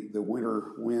the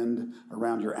winter wind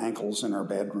around your ankles in our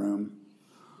bedroom.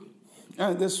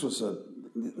 This was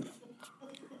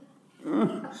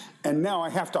and now I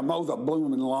have to mow the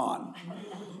blooming lawn.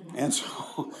 And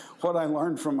so what I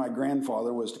learned from my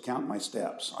grandfather was to count my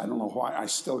steps. I don't know why. I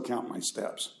still count my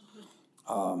steps.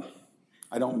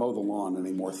 I don't mow the lawn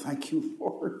anymore. Thank you,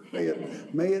 Lord.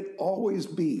 May it always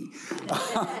be.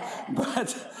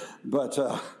 But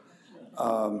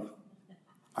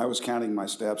I was counting my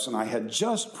steps, and I had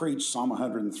just preached Psalm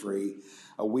 103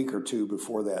 a week or two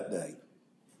before that day.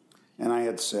 And I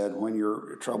had said, when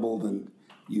you're troubled and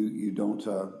you don't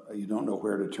know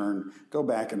where to turn, go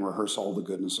back and rehearse all the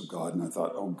goodness of God. And I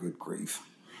thought, oh, good grief.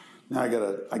 Now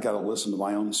I gotta listen to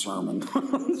my own sermon.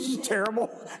 This is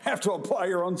terrible. Have to apply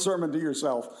your own sermon to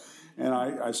yourself. And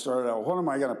I started out, what am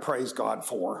I going to praise God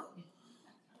for?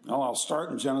 Well, I'll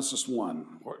start in Genesis 1.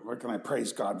 What can I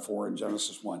praise God for in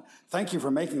Genesis 1? Thank you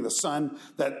for making the sun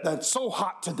that's so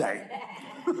hot today.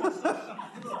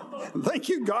 Thank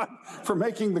you, God, for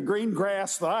making the green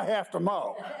grass that I have to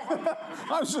mow.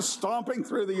 I was just stomping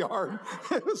through the yard.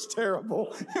 It was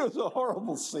terrible. It was a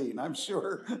horrible scene, I'm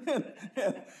sure.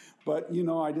 But,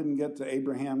 I didn't get to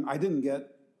Abraham. I didn't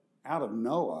get out of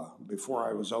Noah before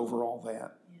I was over all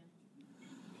that.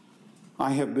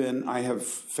 I have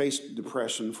faced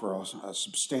depression for a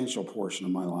substantial portion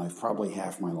of my life, probably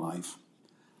half my life.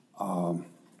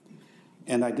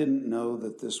 And I didn't know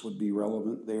that this would be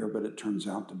relevant there, but it turns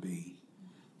out to be.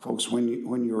 Folks,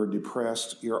 when you're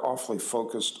depressed, you're awfully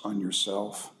focused on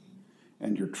yourself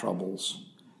and your troubles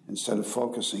instead of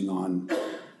focusing on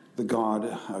the God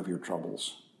of your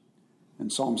troubles. In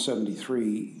Psalm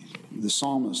 73, the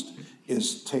psalmist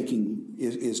is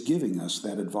giving us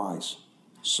that advice.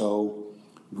 So,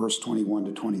 verse 21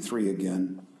 to 23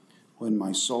 again, when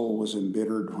my soul was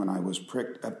embittered, when I was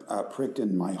pricked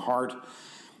in my heart,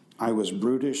 I was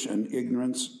brutish and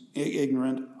ignorant.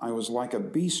 I was like a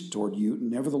beast toward you.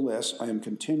 Nevertheless, I am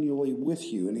continually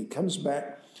with you. And he comes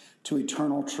back to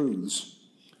eternal truths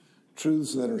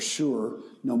that are sure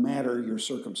no matter your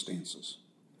circumstances.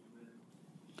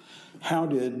 How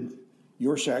did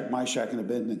your shack, my shack, and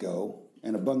Abednego,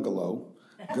 and a bungalow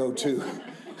go to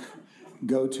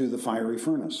the fiery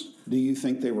furnace? Do you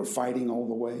think they were fighting all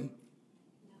the way?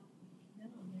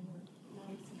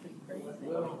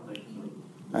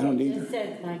 I don't either.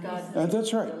 Said, my God.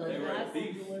 That's right. They were at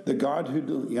peace. The God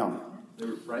who, yeah. They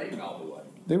were praying all the way.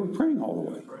 They were praying all the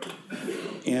way.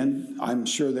 And I'm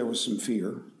sure there was some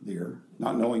fear there,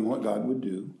 not knowing what God would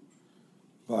do.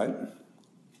 But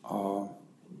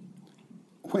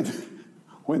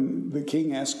when the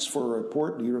king asks for a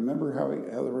report, do you remember how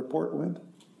the report went?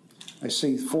 I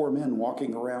see 4 men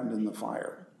walking around in the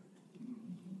fire.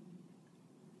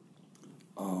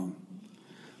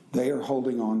 They are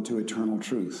holding on to eternal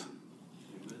truth.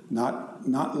 Not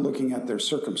looking at their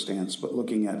circumstance, but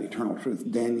looking at eternal truth.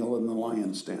 Daniel in the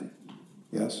lion's den.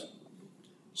 Yes?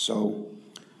 So,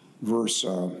 verse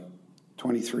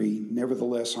 23,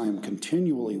 nevertheless, I am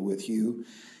continually with you.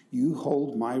 You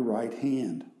hold my right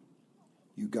hand.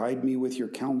 You guide me with your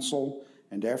counsel,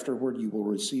 and afterward you will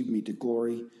receive me to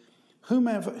glory. Whom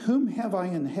have I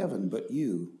in heaven but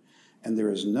you? And there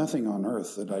is nothing on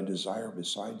earth that I desire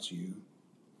besides you.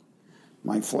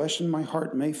 My flesh and my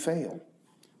heart may fail,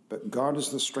 but God is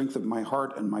the strength of my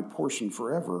heart and my portion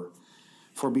forever.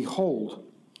 For behold,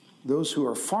 those who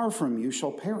are far from you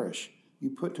shall perish. You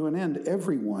put to an end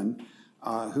everyone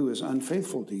who is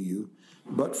unfaithful to you.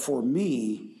 But for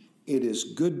me, it is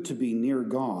good to be near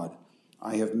God.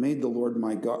 I have made the Lord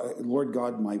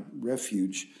God my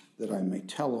refuge, that I may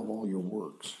tell of all your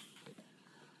works.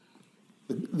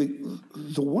 The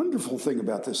wonderful thing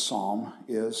about this psalm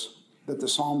is that the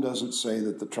psalm doesn't say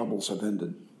that the troubles have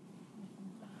ended.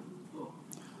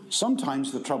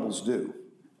 Sometimes the troubles do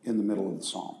in the middle of the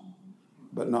psalm,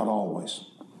 but not always.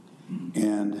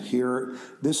 And here,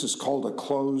 this is called a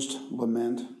closed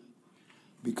lament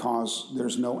because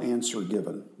there's no answer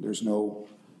given. There's no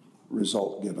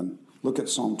result given. Look at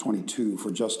Psalm 22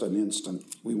 for just an instant.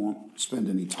 We won't spend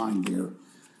any time there,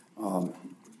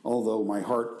 although my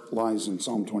heart lies in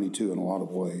Psalm 22 in a lot of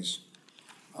ways.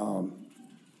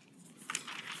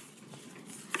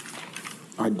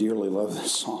 I dearly love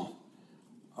this psalm.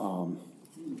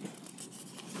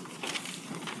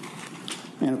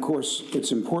 And of course,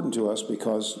 it's important to us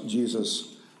because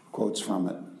Jesus quotes from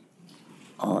it.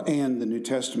 And the New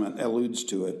Testament alludes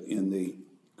to it in the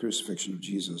crucifixion of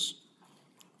Jesus.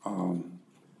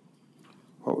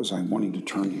 What was I wanting to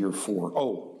turn here for?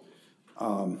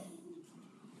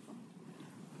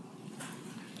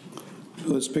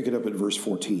 Let's pick it up at verse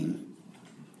 14.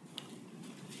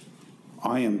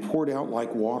 I am poured out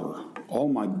like water. All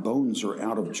my bones are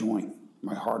out of joint.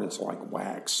 My heart is like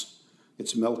wax.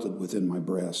 It's melted within my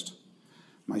breast.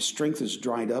 My strength is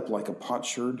dried up like a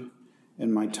potsherd,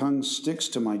 and my tongue sticks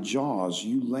to my jaws.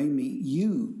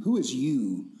 Who is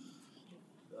you?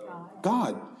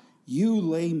 God. You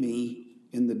lay me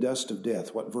in the dust of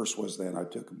death. What verse was that? I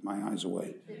took my eyes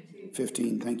away.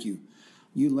 15, thank you.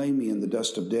 You lay me in the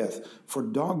dust of death, for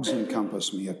dogs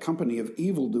encompass me. A company of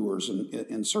evildoers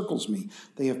encircles me.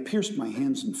 They have pierced my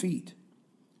hands and feet.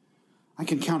 I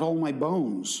can count all my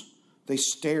bones. They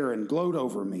stare and gloat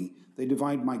over me. They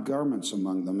divide my garments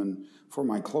among them, and for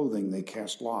my clothing they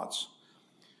cast lots.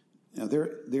 Now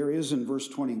there is in verse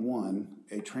 21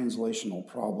 a translational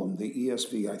problem. The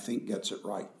ESV, I think, gets it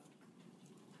right.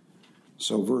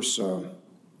 So verse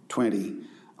 19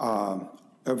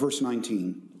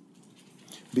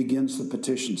 begins the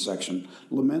petition section.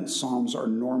 Lament psalms are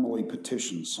normally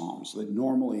petition psalms. They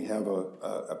normally have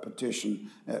a petition,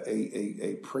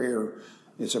 a prayer.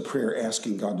 It's a prayer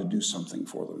asking God to do something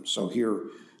for them. So here,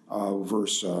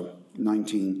 verse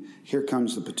 19, here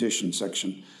comes the petition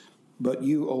section. But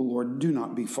you, O Lord, do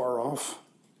not be far off.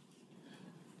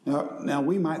 Now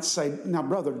we might say, now,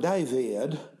 Brother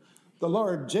David, the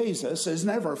Lord Jesus is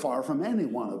never far from any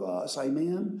one of us.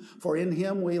 Amen. For in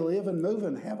him we live and move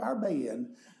and have our being.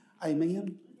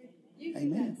 Amen. You do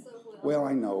Amen. that so well. Well,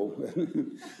 I know.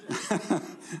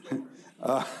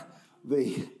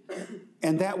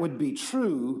 And that would be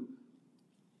true,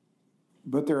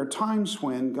 but there are times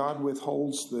when God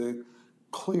withholds the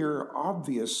clear,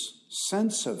 obvious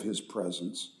sense of his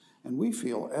presence, and we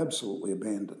feel absolutely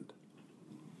abandoned.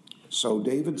 So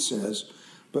David says,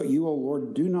 But you, O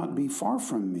Lord, do not be far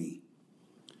from me.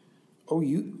 O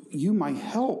you my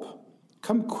help,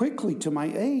 come quickly to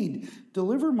my aid.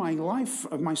 Deliver my life,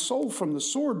 my soul from the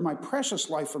sword, my precious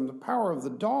life from the power of the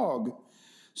dog.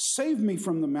 Save me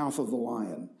from the mouth of the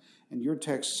lion. And your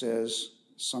text says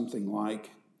something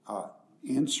like,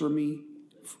 answer me,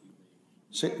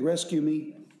 rescue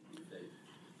me.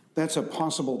 That's a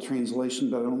possible translation,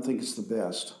 but I don't think it's the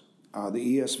best.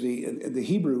 The ESV, the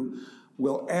Hebrew,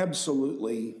 will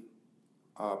absolutely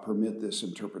permit this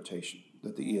interpretation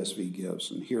that the ESV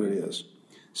gives. And here it is.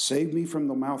 Save me from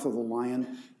the mouth of the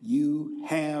lion. You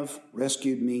have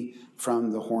rescued me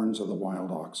from the horns of the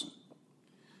wild oxen.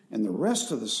 And the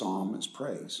rest of the psalm is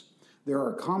praise. There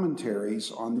are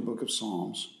commentaries on the book of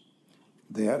Psalms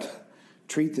that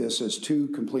treat this as two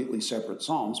completely separate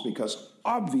psalms because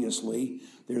obviously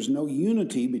there's no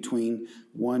unity between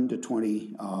 1 to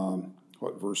 20.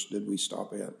 What verse did we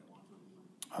stop at?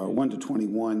 1 to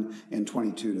 21 and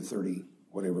 22 to 30,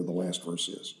 whatever the last verse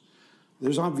is.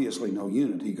 There's obviously no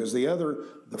unity because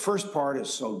the first part is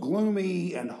so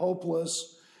gloomy and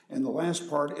hopeless, and the last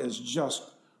part is just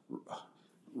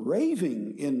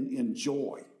raving in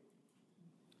joy.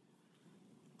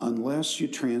 Unless you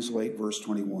translate verse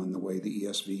 21 the way the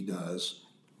ESV does,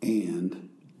 and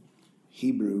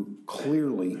Hebrew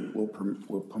clearly will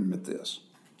permit this.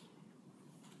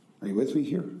 Are you with me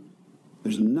here?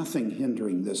 There's nothing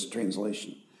hindering this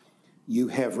translation. You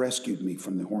have rescued me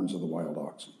from the horns of the wild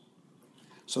oxen.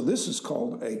 So this is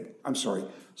called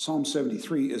Psalm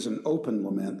 73 is an open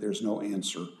lament. There's no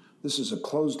answer. This is a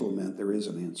closed lament. There is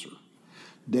an answer.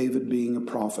 David, being a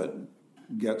prophet,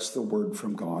 gets the word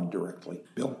from God directly.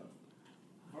 Bill?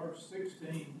 Verse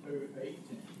 16 through 18.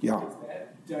 Yeah. Is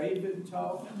that David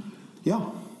talking?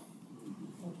 Yeah.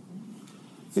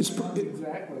 Exactly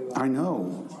like I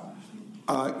know.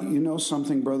 You know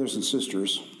something, brothers and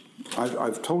sisters?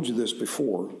 I've told you this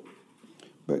before,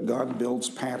 but God builds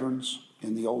patterns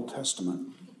in the Old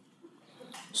Testament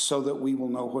so that we will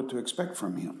know what to expect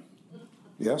from him.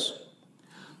 Yes?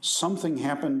 Something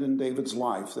happened in David's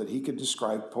life that he could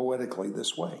describe poetically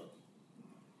this way.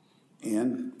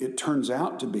 And it turns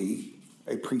out to be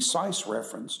a precise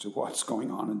reference to what's going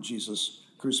on in Jesus'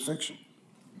 crucifixion.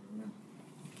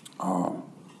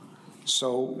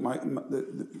 So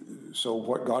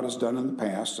what God has done in the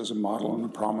past is a model and a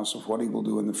promise of what he will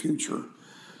do in the future.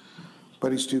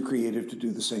 But he's too creative to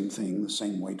do the same thing the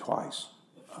same way twice.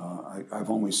 I've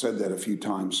only said that a few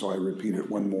times, so I repeat it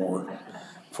one more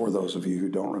for those of you who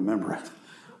don't remember it.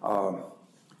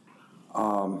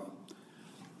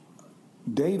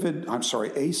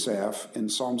 Asaph in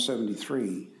Psalm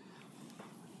 73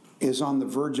 is on the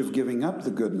verge of giving up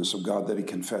the goodness of God that he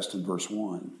confessed in verse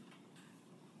 1.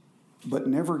 But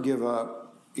never give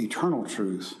up eternal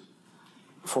truth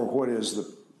for what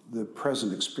is the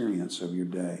present experience of your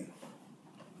day.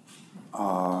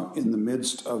 In the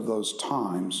midst of those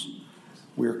times,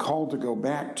 we're called to go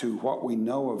back to what we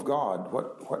know of God.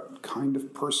 What kind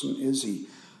of person is he?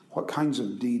 What kinds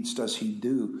of deeds does he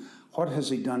do? What has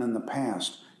he done in the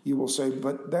past? You will say,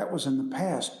 but that was in the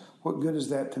past. What good is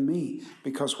that to me?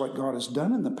 Because what God has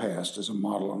done in the past is a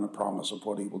model and a promise of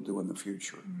what he will do in the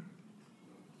future.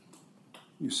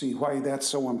 You see why that's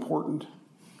so important?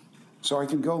 So I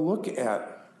can go look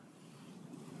at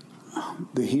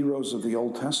the heroes of the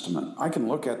Old Testament. I can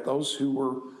look at those who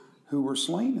were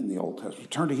slain in the Old Testament.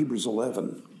 Turn to Hebrews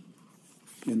 11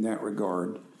 in that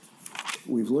regard.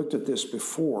 We've looked at this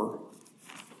before,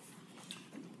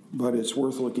 but it's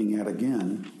worth looking at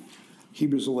again.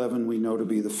 Hebrews 11 we know to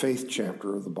be the faith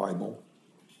chapter of the Bible.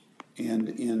 And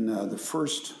in the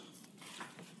first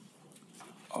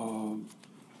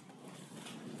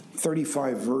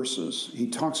 35 verses, he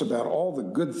talks about all the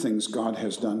good things God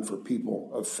has done for people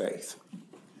of faith.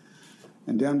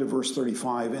 And down to verse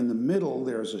 35, in the middle,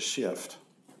 there's a shift.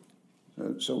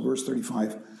 So verse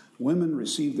 35, women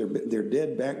receive their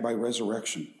dead back by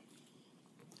resurrection.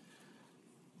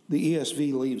 The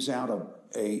ESV leaves out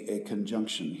a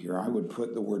conjunction here. I would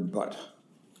put the word but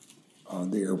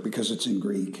there because it's in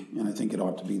Greek, and I think it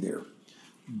ought to be there.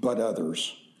 But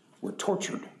others were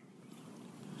tortured,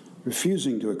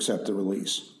 refusing to accept the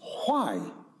release. Why?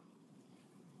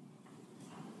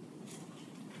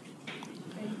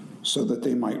 So that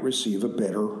they might receive a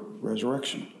better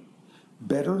resurrection.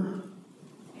 Better?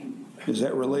 Is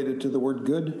that related to the word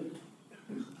good?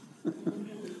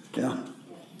 Yeah.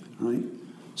 Right?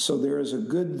 So there is a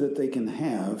good that they can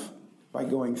have by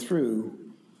going through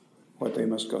what they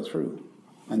must go through.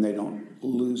 And they don't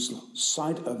lose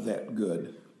sight of that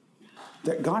good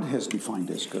that God has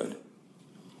defined as good.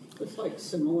 It's like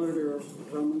similar to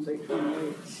Romans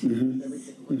 8:28.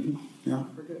 Everything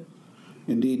works for good.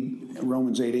 Indeed,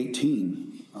 Romans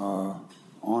 8:18,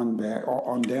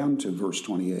 on down to verse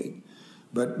 28.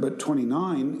 But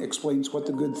 29 explains what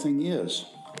the good thing is.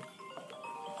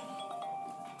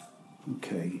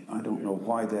 Okay, I don't know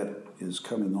why that is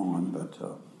coming on, but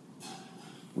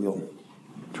we'll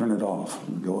turn it off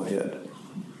and go ahead.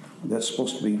 That's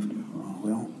supposed to be,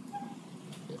 well,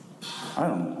 I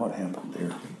don't know what happened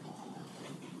there.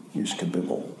 Use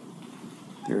kabibble.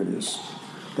 There it is.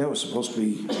 That was supposed to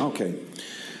be, okay.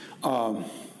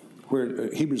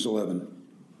 Hebrews 11.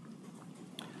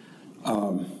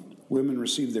 Women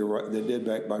received their dead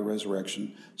back by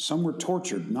resurrection. Some were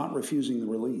tortured, not refusing the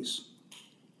release,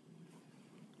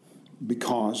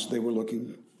 because they were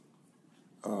looking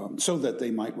so that they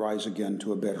might rise again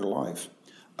to a better life.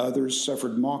 Others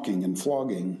suffered mocking and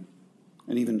flogging,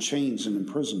 and even chains and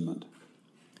imprisonment.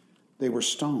 They were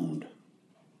stoned.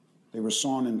 They were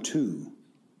sawn in two.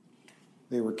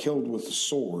 They were killed with the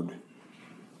sword.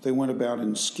 They went about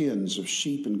in skins of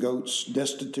sheep and goats,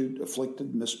 destitute,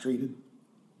 afflicted, mistreated,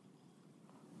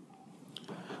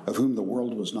 of whom the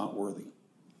world was not worthy.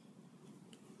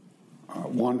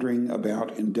 Wandering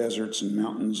about in deserts and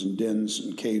mountains and dens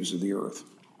and caves of the earth.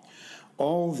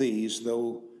 All these,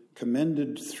 though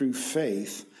commended through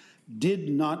faith, did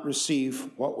not receive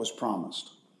what was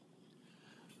promised.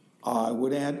 I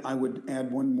would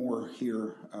add one more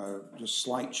here, just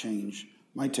slight change.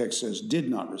 My text says did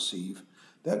not receive.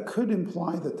 That could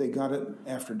imply that they got it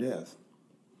after death.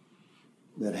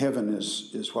 That heaven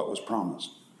is what was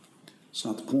promised. It's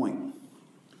not the point.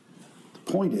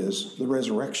 The point is the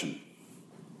resurrection.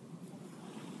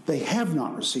 They have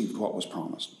not received what was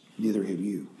promised. Neither have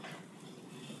you.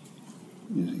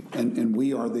 And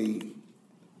we are the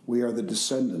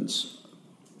descendants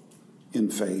in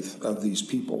faith of these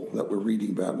people that we're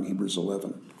reading about in Hebrews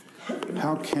 11.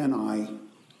 How can I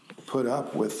put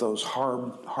up with those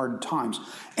hard times?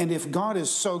 And if God is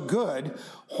so good,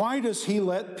 why does he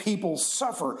let people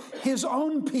suffer, his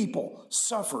own people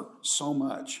suffer so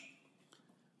much?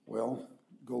 Well,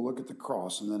 go look at the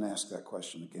cross and then ask that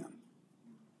question again.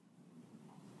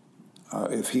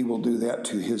 If he will do that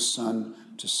to his son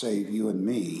to save you and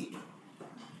me,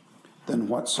 then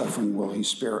what suffering will he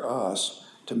spare us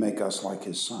to make us like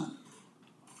his son?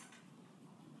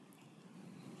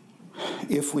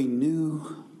 If we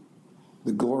knew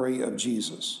the glory of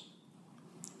Jesus,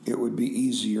 it would be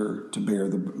easier to bear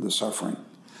the suffering,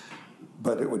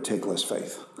 but it would take less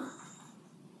faith.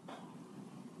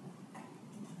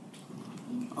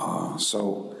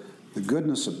 So the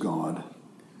goodness of God,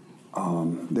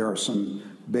 there are some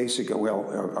basic, well,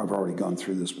 I've already gone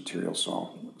through this material, so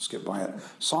I'll skip by it.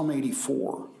 Psalm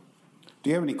 84. Do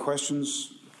you have any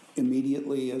questions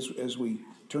immediately as we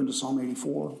turn to Psalm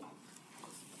 84?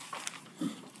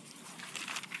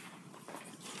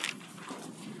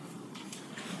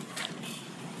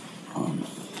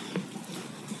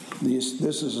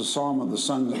 This is a psalm of the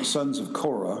sons of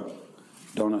Korah.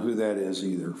 Don't know who that is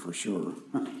either, for sure.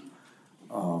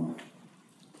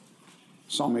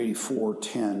 Psalm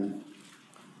 84:10.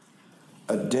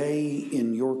 A day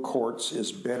in your courts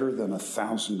is better than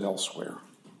 1,000 elsewhere.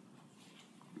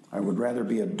 I would rather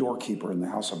be a doorkeeper in the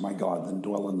house of my God than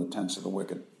dwell in the tents of the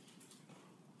wicked.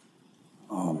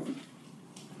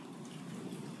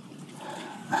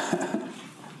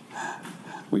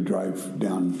 We drive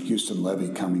down Houston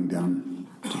Levee coming down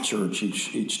to church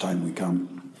each time we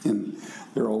come. And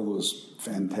there are all those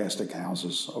fantastic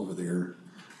houses over there.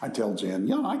 I tell Jan,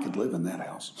 yeah, I could live in that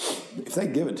house. If they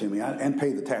give it to me and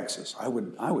pay the taxes, I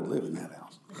would live in that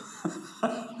house.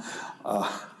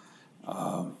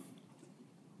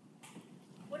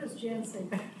 What does Jan say?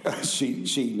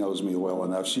 She knows me well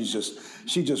enough. She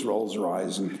just rolls her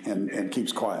eyes and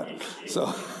keeps quiet.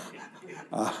 So,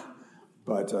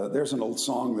 but there's an old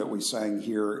song that we sang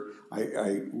here.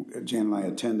 Jan and I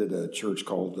attended a church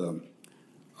called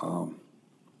on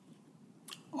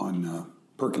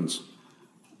Perkins.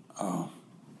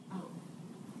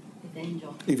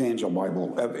 Evangel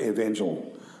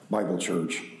Bible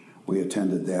Church. We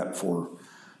attended that for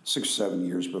 6 or 7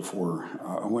 years before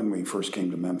when we first came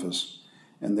to Memphis.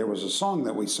 And there was a song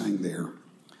that we sang there.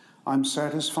 I'm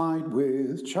satisfied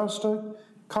with just a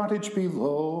cottage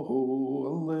below,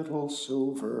 a little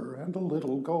silver and a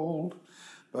little gold.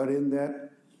 But in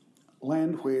that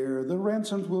land where the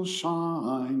ransomed will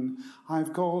shine,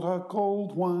 I've got a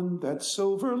gold one that's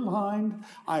silver lined.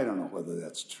 I don't know whether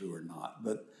that's true or not,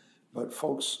 but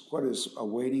folks, what is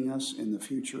awaiting us in the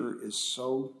future is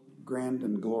so grand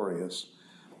and glorious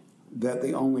that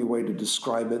the only way to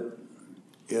describe it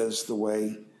is the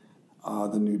way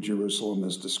the New Jerusalem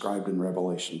is described in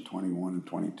Revelation 21 and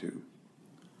 22.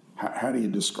 How do you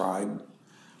describe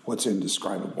what's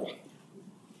indescribable.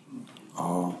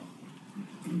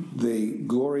 The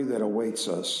glory that awaits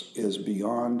us is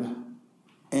beyond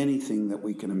anything that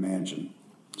we can imagine.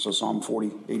 So Psalm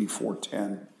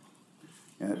 84:10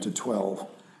 to 12.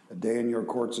 A day in your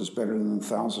courts is better than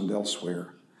 1,000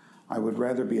 elsewhere. I would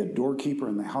rather be a doorkeeper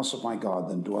in the house of my God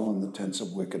than dwell in the tents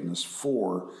of wickedness.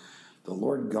 For the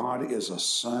Lord God is a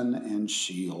sun and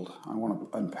shield. I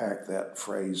want to unpack that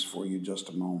phrase for you just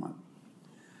a moment.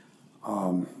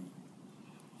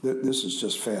 This is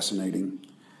just fascinating.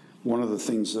 One of the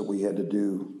things that we had to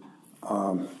do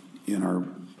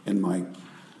in my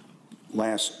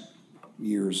last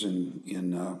years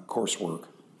in coursework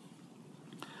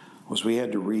was we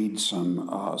had to read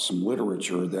some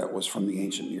literature that was from the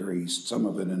ancient Near East, some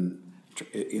of it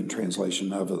in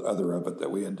translation, other of it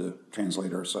that we had to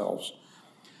translate ourselves.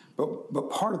 But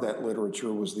part of that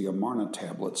literature was the Amarna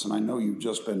tablets, and I know you've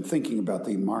just been thinking about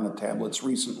the Amarna tablets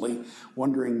recently,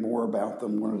 wondering more about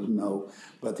them, wanted to know.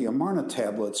 But the Amarna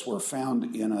tablets were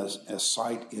found in a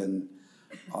site in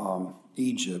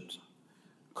Egypt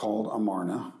called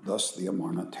Amarna, thus the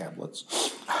Amarna tablets.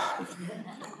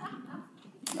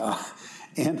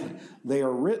 And they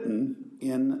are written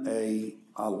in a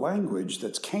language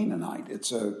that's Canaanite.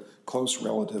 It's a close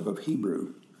relative of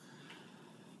Hebrew.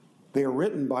 They are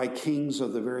written by kings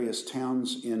of the various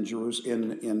towns in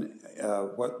Jerusalem, in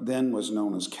what then was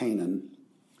known as Canaan.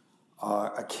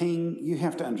 A king, you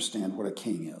have to understand what a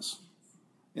king is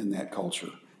in that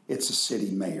culture. It's a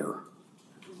city mayor.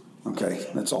 Okay,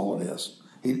 that's all it is.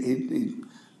 He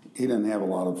doesn't have a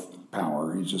lot of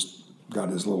power. He's just got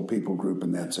his little people group,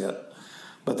 and that's it.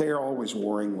 But they are always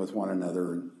warring with one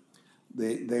another.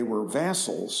 They were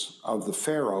vassals of the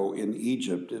Pharaoh in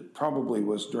Egypt. It probably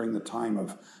was during the time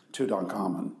of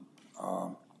Tutankhamun,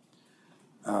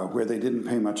 where they didn't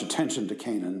pay much attention to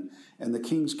Canaan. And the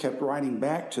kings kept writing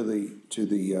back to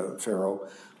the Pharaoh,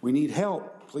 "We need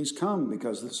help. Please come,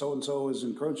 because so-and-so is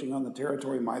encroaching on the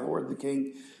territory my lord the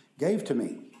king gave to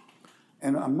me."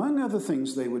 And among other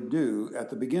things they would do at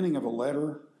the beginning of a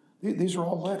letter, these are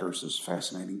all letters. This is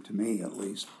fascinating to me, at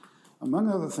least. Among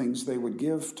other things, they would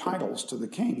give titles to the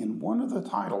king, and one of the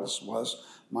titles was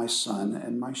 "My Sun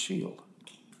and My Shield."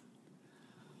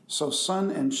 So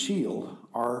sun and shield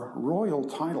are royal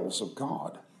titles of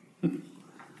God.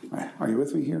 Are you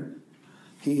with me here?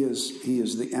 He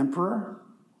is the emperor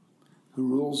who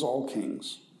rules all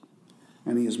kings.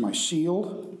 And he is my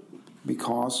shield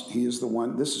because he is the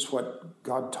one. This is what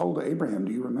God told Abraham.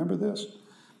 Do you remember this?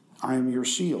 I am your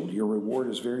shield. Your reward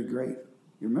is very great.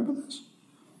 You remember this?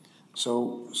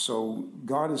 So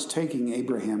God is taking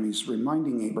Abraham, he's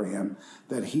reminding Abraham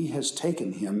that he has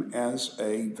taken him as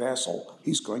a vassal.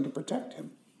 He's going to protect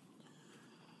him.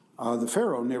 The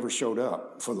Pharaoh never showed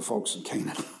up for the folks in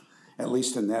Canaan, at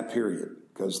least in that period,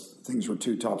 because things were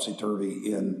too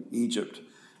topsy-turvy in Egypt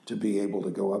to be able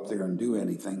to go up there and do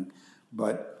anything.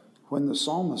 But when the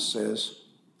psalmist says,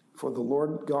 "For the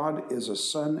Lord God is a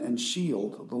sun and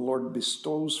shield, the Lord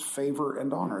bestows favor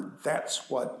and honor," that's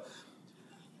what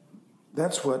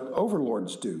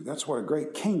overlords do. That's what a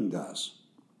great king does.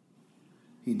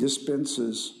 He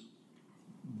dispenses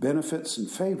benefits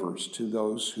and favors to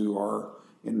those who are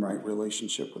in right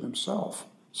relationship with himself.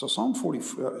 So Psalm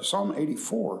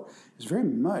 84 is very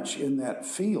much in that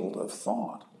field of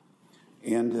thought.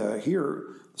 And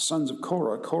here, the sons of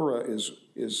Korah. Korah is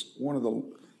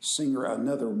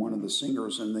another one of the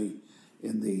singers in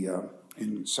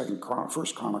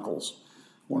First Chronicles.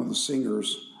 One of the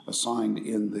singers assigned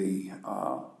in the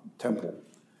temple.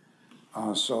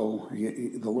 So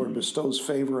the Lord bestows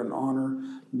favor and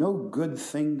honor. No good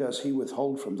thing does he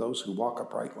withhold from those who walk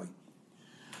uprightly.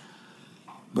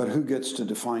 But who gets to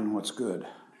define what's good?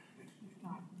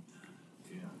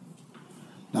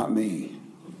 Not me.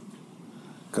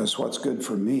 Because what's good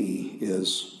for me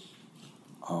is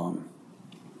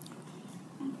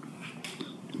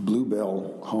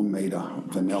Bluebell homemade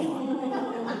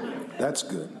vanilla. That's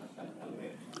good.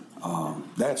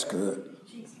 That's good.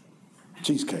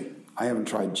 Cheesecake. I haven't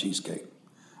tried cheesecake.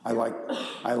 I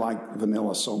like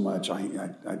vanilla so much.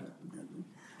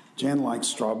 Jan likes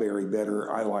strawberry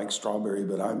better. I like strawberry,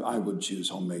 but I would choose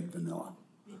homemade vanilla.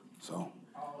 So,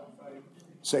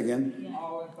 say again.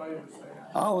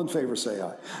 All in favor, say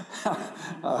aye.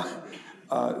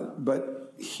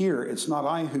 But here, it's not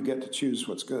I who get to choose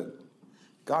what's good.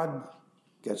 God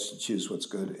gets to choose what's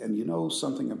good. And you know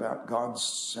something about God's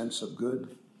sense of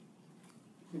good?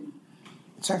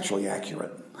 It's actually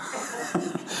accurate.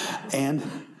 And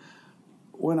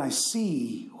when I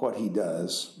see what he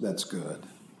does that's good,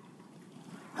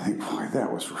 I think, boy,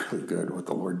 that was really good what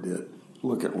the Lord did.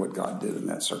 Look at what God did in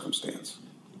that circumstance.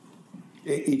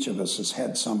 Each of us has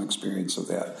had some experience of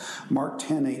that. Mark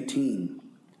 10:18,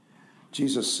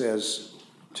 Jesus says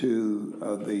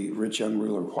to the rich young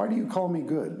ruler, "Why do you call me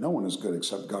good? No one is good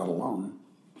except God alone."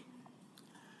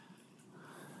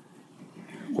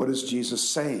 What is Jesus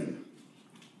saying?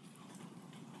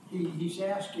 He's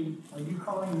asking, are you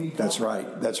calling me God?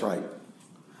 That's right.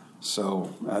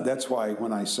 So that's why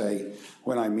when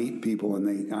I meet people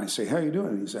and I say, "How are you doing?"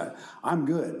 And he said, "I'm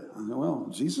good." I go, "Well,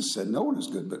 Jesus said no one is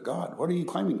good but God. What are you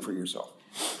claiming for yourself?"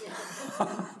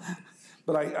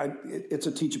 But it's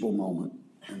a teachable moment.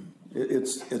 And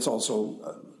it's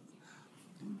also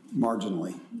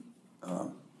marginally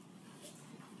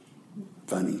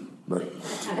funny. But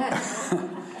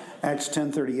Acts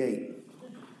 10:38,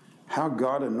 how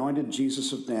God anointed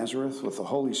Jesus of Nazareth with the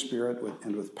Holy Spirit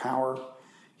and with power.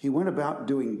 He went about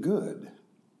doing good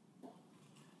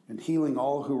and healing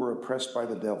all who were oppressed by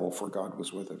the devil, for God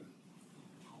was with him.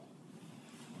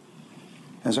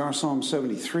 As our Psalm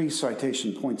 73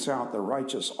 citation points out, the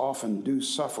righteous often do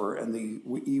suffer and the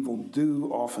evil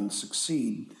do often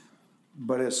succeed.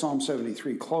 But as Psalm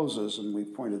 73 closes, and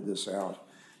we've pointed this out,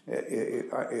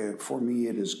 for me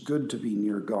it is good to be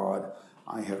near God.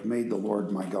 I have made the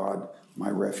Lord my God my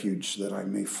refuge, that I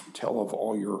may tell of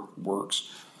all your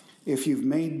works. If you've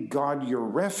made God your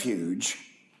refuge,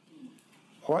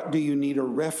 what do you need a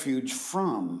refuge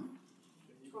from?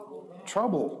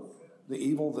 Trouble. The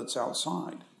evil that's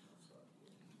outside.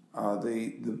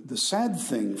 The sad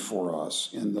thing for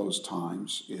us in those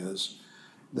times is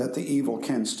that the evil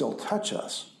can still touch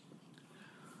us.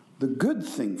 The good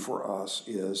thing for us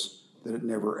is that it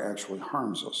never actually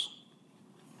harms us,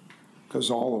 because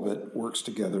all of it works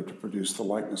together to produce the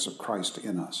likeness of Christ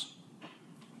in us.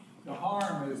 The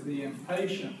harm is the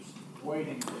impatience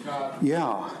waiting for God.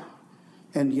 Yeah,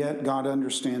 and yet God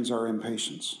understands our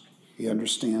impatience. He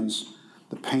understands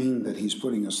the pain that he's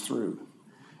putting us through.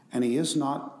 And he is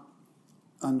not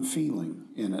unfeeling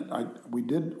in it. We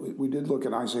did look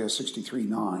at Isaiah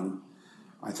 63:9,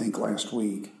 I think, last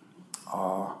week.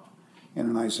 And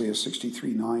in Isaiah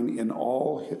 63:9, in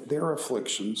all their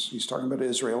afflictions, he's talking about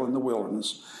Israel in the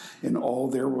wilderness, in all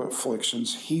their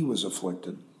afflictions, he was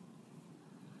afflicted.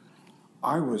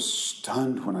 I was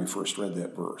stunned when I first read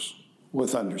that verse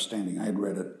with understanding. I had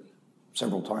read it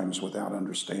several times without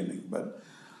understanding, but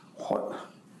what?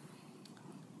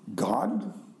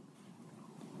 God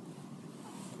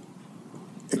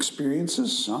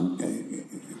experiences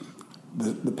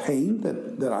the pain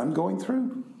that I'm going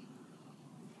through?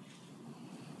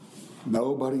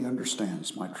 Nobody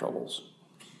understands my troubles.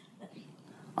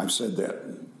 I've said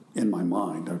that in my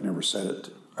mind. I've never said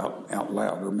it out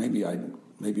loud, or maybe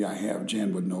I have.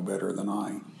 Jan would know better than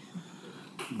I.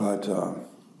 But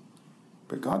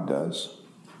God does.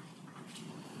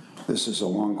 This is a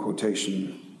long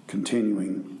quotation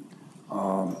continuing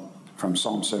from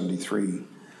Psalm 73.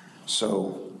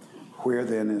 So, where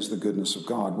then is the goodness of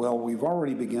God? Well, we've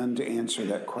already begun to answer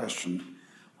that question.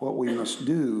 What we must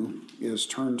do is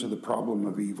turn to the problem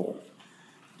of evil.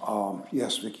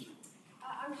 Yes, Vicki?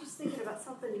 I was just thinking about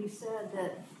something you said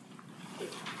that,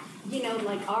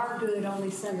 like our good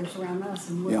only centers around us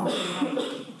and we're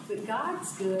right. But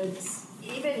God's good,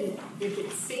 even if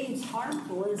it seems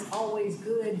harmful, is always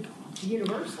good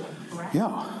universally, correct?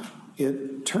 Yeah.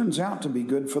 It turns out to be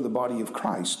good for the body of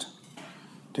Christ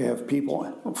to have people.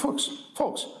 Well,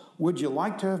 folks, would you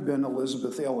like to have been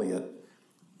Elizabeth Elliot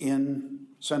in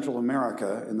Central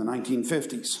America in the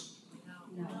 1950s?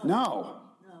 No.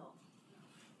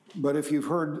 But if you've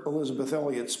heard Elizabeth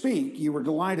Elliot speak, you were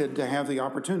delighted to have the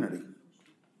opportunity.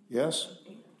 Yes?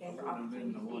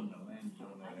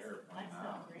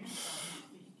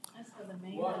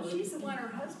 She's the one her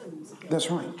husband was killed. That's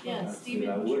right. Yeah,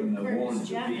 Stephen Curtis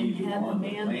Chapman had the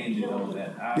man that killed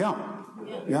him.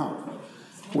 Yeah.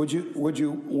 Would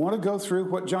you want to go through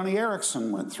what Johnny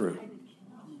Erickson went through?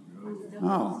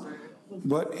 No.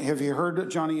 But have you heard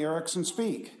Johnny Erickson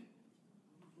speak?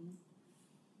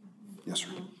 Yes, sir.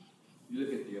 You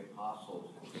look at the apostles,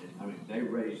 they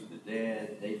raised the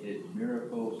dead, they did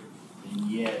miracles,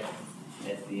 and yet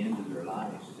at the end of their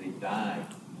lives, they died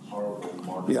horrible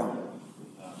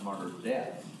martyr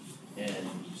death. And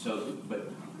so,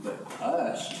 but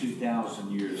us,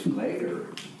 2,000 years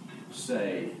later,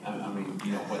 say,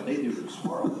 what they do is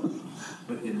horrible.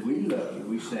 But then we look and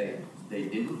we say, they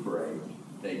didn't break,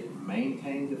 they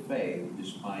maintained the faith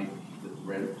despite the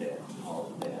threat of death and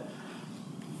all of death.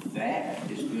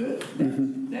 That is good.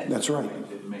 That's right.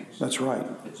 That's right.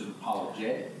 It's an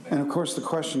apologetic. And of course the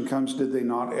question comes, did they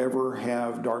not ever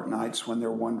have dark nights when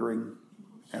they're wondering,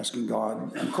 asking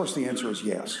God? And of course the answer is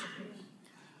yes.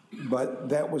 But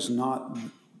that was not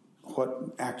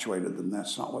what actuated them.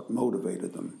 That's not what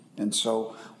motivated them. And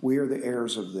so we are the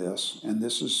heirs of this, and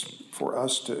this is for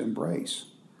us to embrace.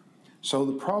 So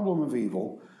the problem of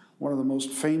evil, one of the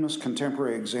most famous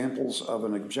contemporary examples of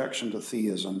an objection to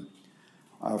theism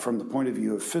from the point of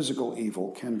view of physical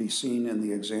evil, can be seen in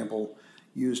the example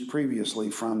used previously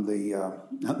from the,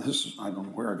 I don't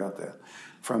know where I got that,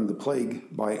 from The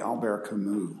Plague by Albert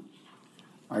Camus.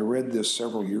 I read this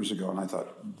several years ago, and I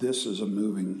thought, this is a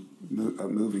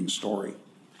moving story.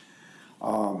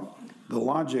 The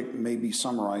logic may be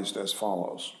summarized as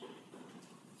follows.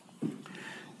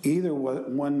 Either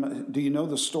one, do you know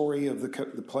the story of the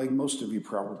plague? Most of you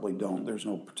probably don't. There's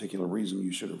no particular reason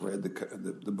you should have read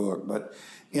the book. But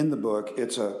in the book,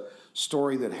 it's a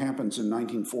story that happens in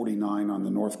 1949 on the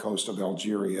north coast of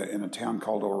Algeria in a town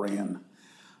called Oran.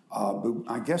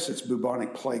 I guess it's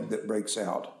bubonic plague that breaks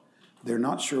out. They're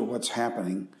not sure what's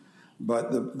happening,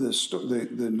 but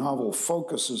the novel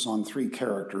focuses on three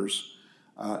characters,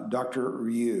 Dr.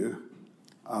 Rieu,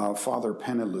 Father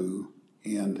Penelou,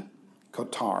 and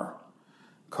Cotard.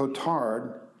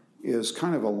 Cotard is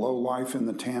kind of a low life in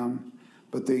the town,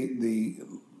 but the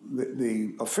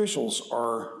officials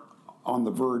are on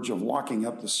the verge of locking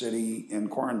up the city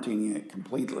and quarantining it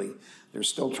completely. They're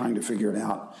still trying to figure it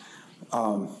out.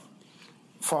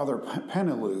 Father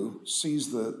Penelou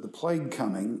sees the plague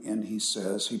coming, and he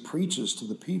preaches to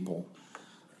the people,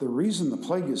 the reason the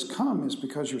plague has come is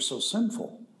because you're so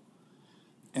sinful,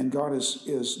 and God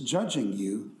is judging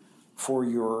you for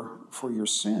your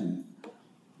sin.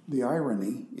 The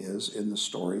irony is in the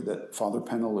story that Father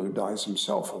Penelou dies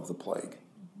himself of the plague.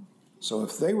 So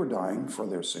if they were dying for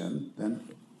their sin, then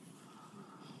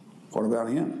what about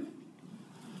him?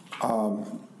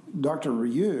 Dr.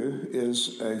 Rieu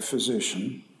is a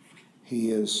physician.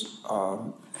 He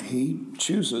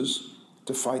chooses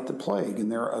to fight the plague,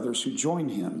 and there are others who join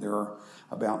him. There are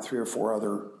about 3 or 4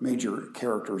 other major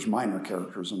characters, minor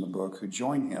characters in the book, who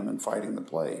join him in fighting the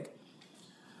plague.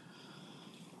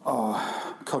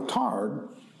 Cotard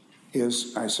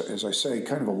is, as I say,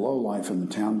 kind of a low life in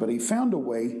the town, but he found a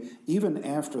way, even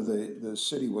after the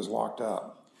city was locked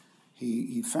up,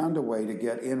 he found a way to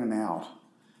get in and out,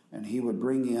 and he would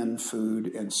bring in food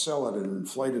and sell it at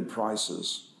inflated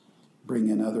prices, bring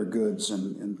in other goods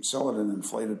and sell it at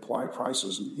inflated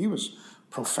prices, and he was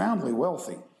profoundly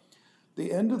wealthy.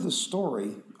 The end of the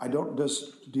story,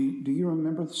 do you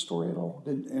remember the story at all?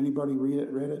 Did anybody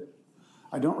read it?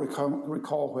 I don't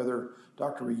recall whether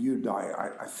Dr. Rieu died.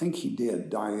 I think he did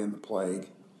die in the plague.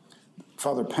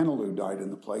 Father Penelou died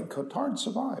in the plague. Cotard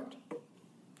survived.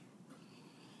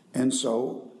 And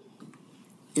so,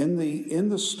 in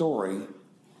the story,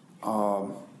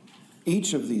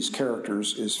 each of these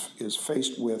characters is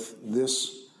faced with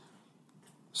this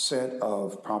set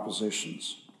of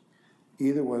propositions.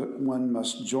 Either one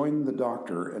must join the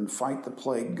doctor and fight the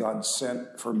plague God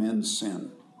sent for men's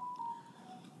sin,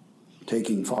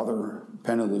 taking Father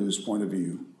Penelou's point of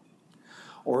view,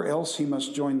 or else he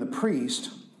must join the priest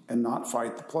and not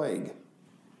fight the plague.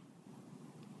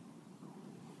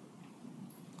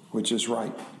 Which is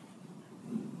right.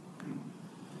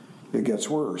 It gets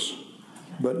worse.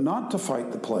 But not to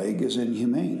fight the plague is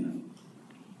inhumane.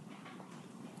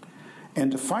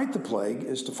 And to fight the plague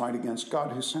is to fight against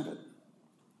God who sent it.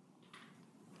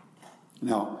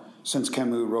 Now, since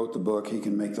Camus wrote the book, he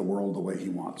can make the world the way he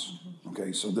wants.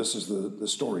 Okay, so this is the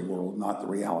story world, not the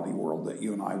reality world that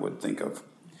you and I would think of.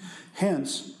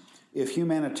 Hence, if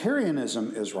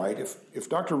humanitarianism is right, if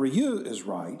Dr. Rieu is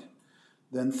right,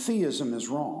 then theism is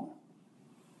wrong.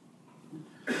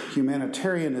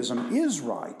 Humanitarianism is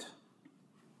right.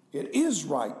 It is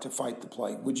right to fight the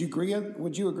plague. Would you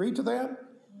agree to that?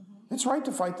 It's right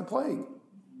to fight the plague.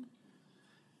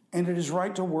 And it is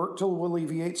right to work to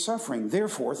alleviate suffering.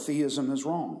 Therefore, theism is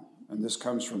wrong. And this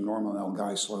comes from Norman L.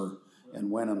 Geisler and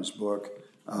Wenham's book,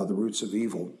 The Roots of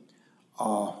Evil.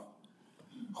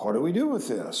 What do we do with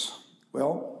this?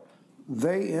 Well,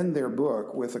 they end their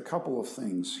book with a couple of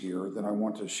things here that I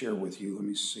want to share with you. Let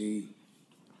me see.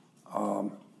 A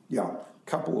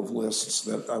couple of lists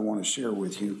that I want to share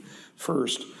with you.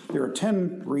 First, there are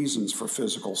 10 reasons for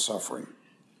physical suffering.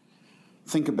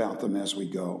 Think about them as we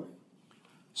go.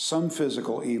 Some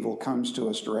physical evil comes to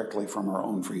us directly from our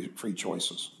own free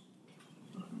choices.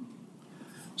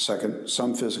 Second,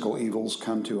 some physical evils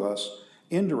come to us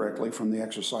indirectly from the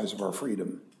exercise of our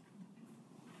freedom.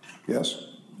 Yes?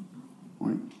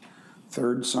 Right.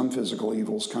 Third, some physical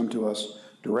evils come to us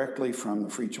directly from the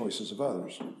free choices of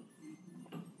others.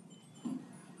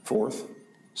 Fourth,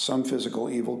 some physical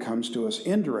evil comes to us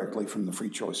indirectly from the free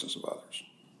choices of others.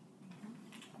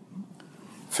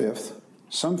 Fifth,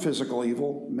 Some physical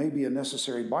evil may be a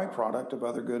necessary byproduct of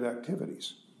other good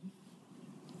activities.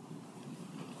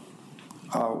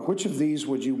 Which of these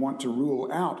would you want to rule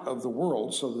out of the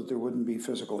world so that there wouldn't be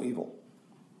physical evil?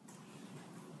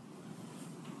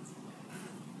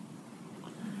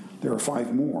 There are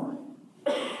 5 more.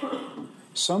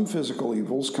 Some physical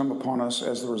evils come upon us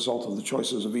as the result of the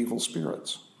choices of evil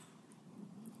spirits.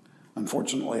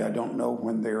 Unfortunately, I don't know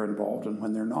when they're involved and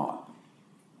when they're not.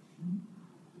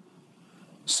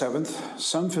 7th,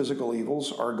 some physical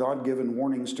evils are God-given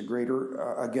warnings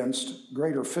to against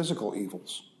greater physical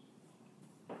evils.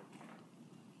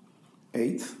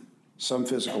 8th, some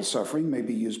physical suffering may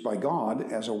be used by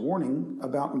God as a warning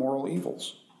about moral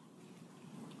evils.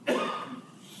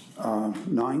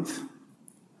 9th,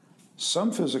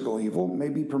 some physical evil may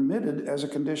be permitted as a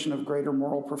condition of greater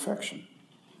moral perfection.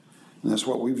 And that's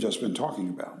what we've just been talking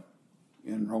about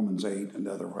in Romans 8 and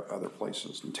other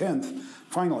places. And 10th,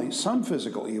 finally, some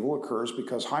physical evil occurs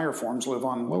because higher forms live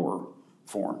on lower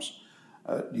forms.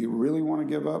 Do you really want to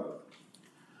give up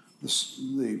the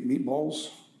meatballs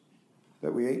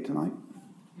that we ate tonight?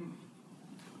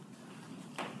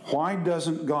 Why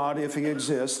doesn't God, if he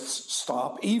exists,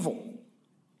 stop evil?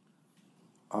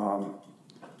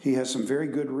 He has some very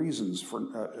good reasons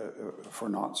for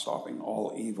not stopping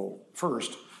all evil.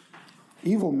 First,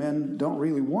 evil men don't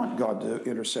really want God to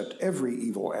intercept every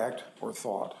evil act or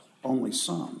thought, only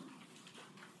some.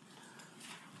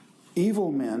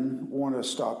 Evil men want to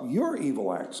stop your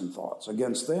evil acts and thoughts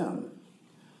against them.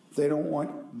 They don't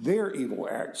want their evil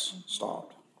acts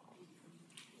stopped.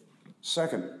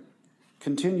 Second,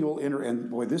 continual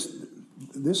this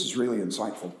is really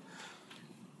insightful.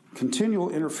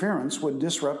 Continual interference would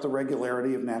disrupt the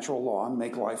regularity of natural law and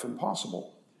make life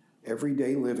impossible.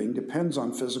 Everyday living depends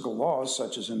on physical laws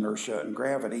such as inertia and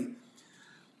gravity.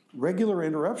 Regular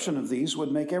interruption of these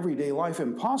would make everyday life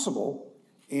impossible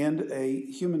and a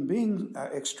human being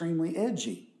extremely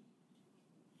edgy.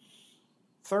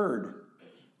 Third,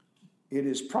 it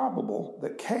is probable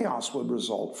that chaos would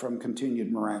result from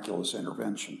continued miraculous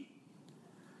intervention.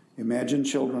 Imagine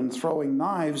children throwing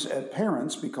knives at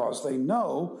parents because they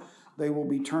know they will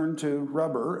be turned to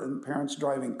rubber, and parents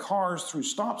driving cars through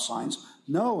stop signs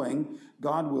knowing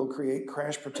God will create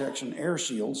crash protection air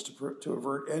shields to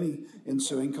avert any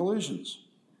ensuing collisions.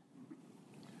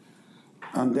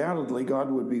 Undoubtedly,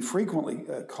 God would be frequently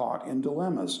caught in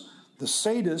dilemmas. The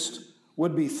sadist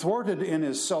would be thwarted in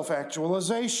his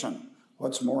self-actualization.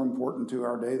 What's more important to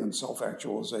our day than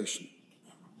self-actualization?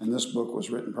 And this book was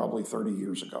written probably 30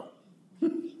 years ago.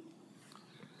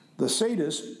 The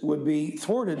sadist would be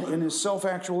thwarted in his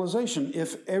self-actualization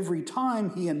if every time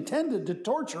he intended to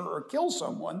torture or kill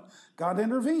someone, God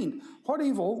intervened.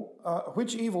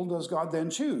 Which evil does God then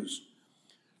choose?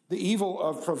 The evil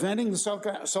of preventing the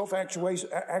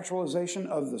self-actualization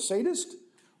of the sadist,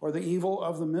 or the evil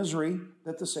of the misery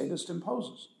that the sadist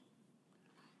imposes?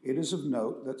 It is of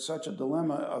note that such a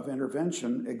dilemma of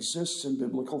intervention exists in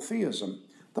biblical theism.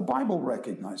 The Bible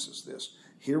recognizes this.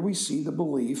 Here we see the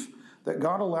belief that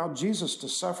God allowed Jesus to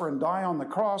suffer and die on the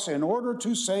cross in order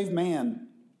to save man.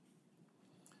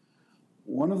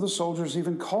 One of the soldiers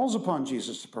even calls upon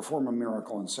Jesus to perform a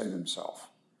miracle and save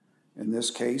himself. In this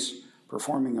case,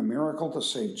 performing a miracle to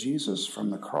save Jesus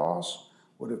from the cross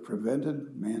would have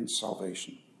prevented man's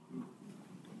salvation.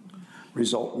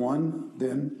 Result 1,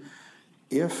 then,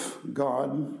 if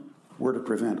God were to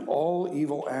prevent all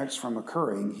evil acts from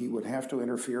occurring, he would have to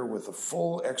interfere with the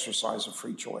full exercise of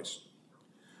free choice,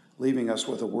 leaving us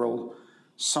with a world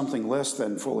something less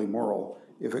than fully moral,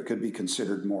 if it could be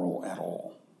considered moral at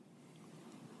all.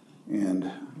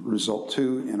 And result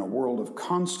 2, in a world of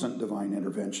constant divine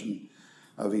intervention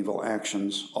of evil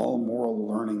actions, all moral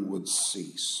learning would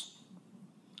cease.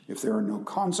 If there are no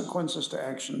consequences to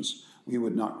actions, we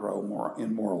would not grow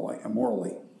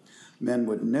morally. Men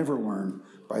would never learn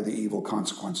by the evil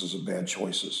consequences of bad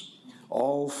choices.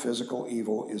 All physical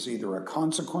evil is either a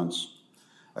consequence,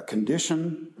 a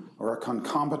condition, or a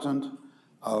concomitant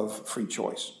of free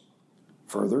choice.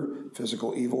 Further,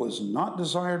 physical evil is not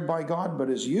desired by God, but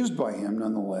is used by him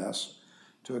nonetheless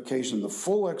to occasion the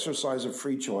full exercise of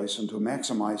free choice and to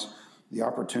maximize the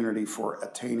opportunity for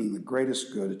attaining the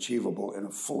greatest good achievable in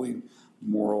a fully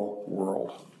moral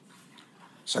world.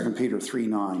 2 Peter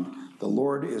 3:9, the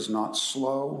Lord is not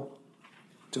slow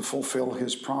to fulfill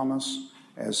his promise,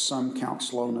 as some count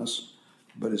slowness,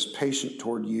 but is patient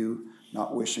toward you,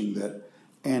 not wishing that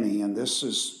any, and this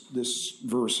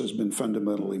verse has been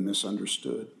fundamentally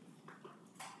misunderstood.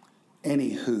 Any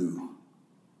who?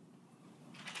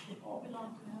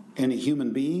 Any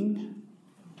human being?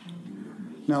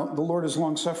 Now, the Lord is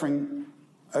long-suffering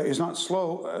is not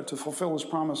slow to fulfill his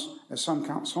promise, as some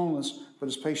count slowness, but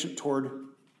is patient toward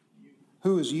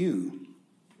who is you?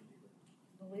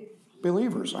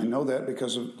 Believers. I know that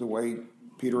because of the way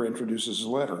Peter introduces his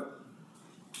letter.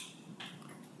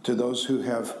 To those who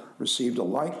have received a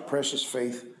like precious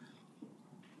faith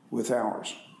with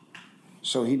ours.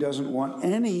 So he doesn't want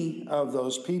any of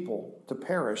those people to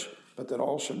perish, but that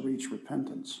all should reach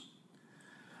repentance.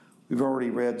 We've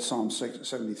already read Psalm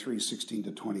 73, 16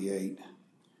 to 28.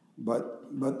 But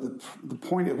the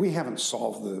point is, we haven't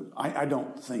solved I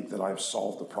don't think that I've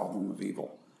solved the problem of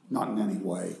evil. Not in any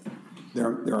way.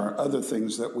 There are other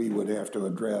things that we would have to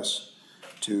address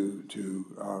to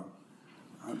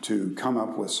come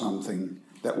up with something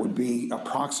that would be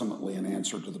approximately an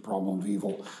answer to the problem of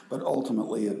evil, but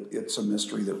ultimately it's a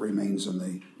mystery that remains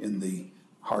in the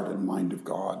heart and mind of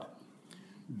God.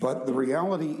 But the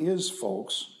reality is,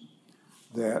 folks,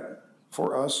 that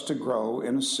for us to grow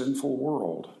in a sinful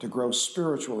world, to grow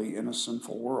spiritually in a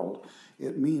sinful world,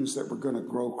 it means that we're going to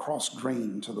grow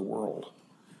cross-grain to the world.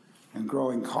 And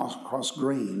growing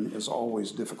cross-grain is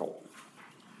always difficult.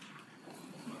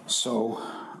 So,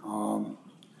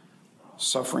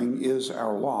 suffering is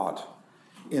our lot.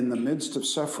 In the midst of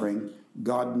suffering,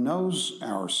 God knows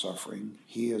our suffering.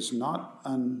 He is not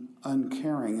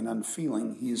uncaring and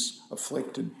unfeeling. He's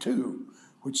afflicted too,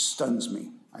 which stuns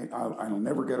me. I'll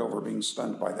never get over being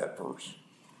stunned by that verse.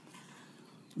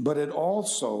 But it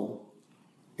also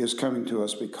is coming to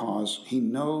us because he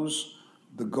knows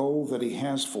the goal that he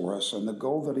has for us, and the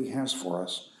goal that he has for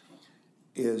us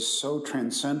is so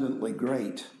transcendently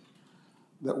great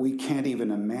that we can't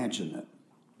even imagine it.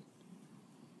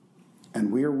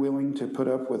 And we are willing to put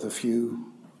up with a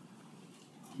few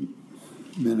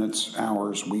minutes,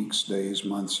 hours, weeks, days,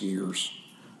 months, years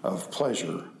of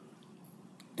pleasure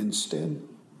instead.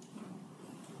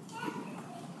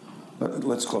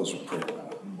 Let's close with prayer.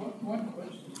 One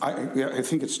question. I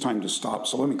think it's time to stop,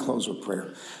 so let me close with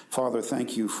prayer. Father,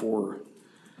 thank you for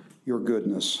your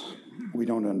goodness. We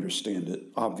don't understand it.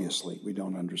 Obviously, we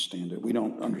don't understand it. We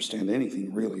don't understand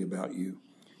anything really about you.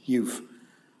 You've,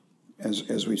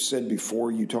 as we've said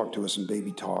before, you talk to us in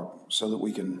baby talk so that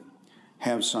we can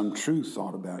have some true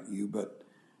thought about you, but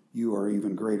you are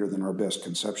even greater than our best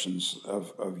conceptions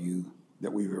of you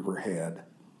that we've ever had.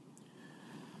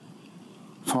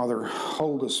 Father,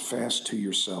 hold us fast to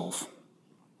yourself.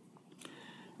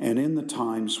 And in the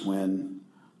times when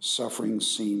suffering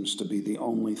seems to be the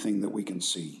only thing that we can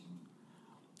see,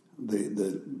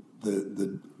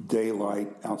 the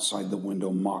daylight outside the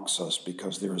window mocks us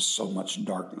because there is so much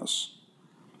darkness.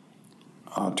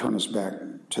 Turn us back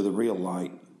to the real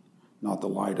light, not the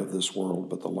light of this world,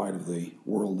 but the light of the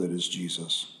world that is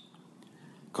Jesus.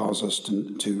 Cause us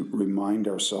to remind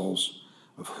ourselves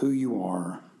of who you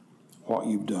are, what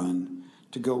you've done,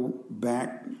 to go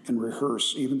back and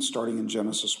rehearse, even starting in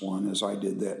Genesis 1, as I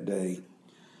did that day.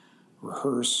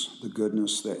 Rehearse the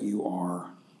goodness that you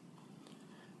are.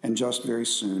 And just very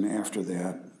soon after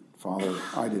that, Father,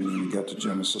 I didn't even get to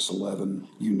Genesis 11.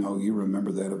 You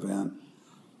remember that event.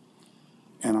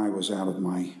 And I was out of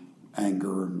my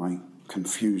anger and my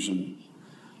confusion.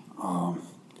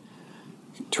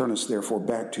 Turn us, therefore,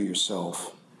 back to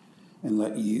yourself and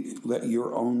let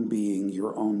your own being,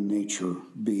 your own nature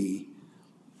be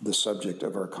the subject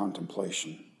of our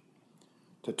contemplation,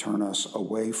 to turn us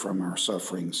away from our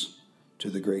sufferings to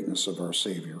the greatness of our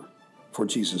Savior. For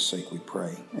Jesus' sake we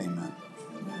pray. Amen.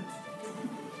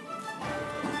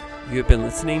 You have been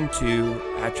listening to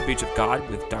Attributes of God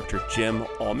with Dr. Jim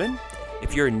Allman.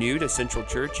 If you're new to Central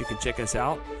Church, you can check us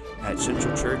out at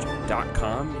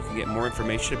centralchurch.com. You can get more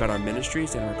information about our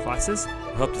ministries and our classes.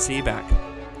 We hope to see you back.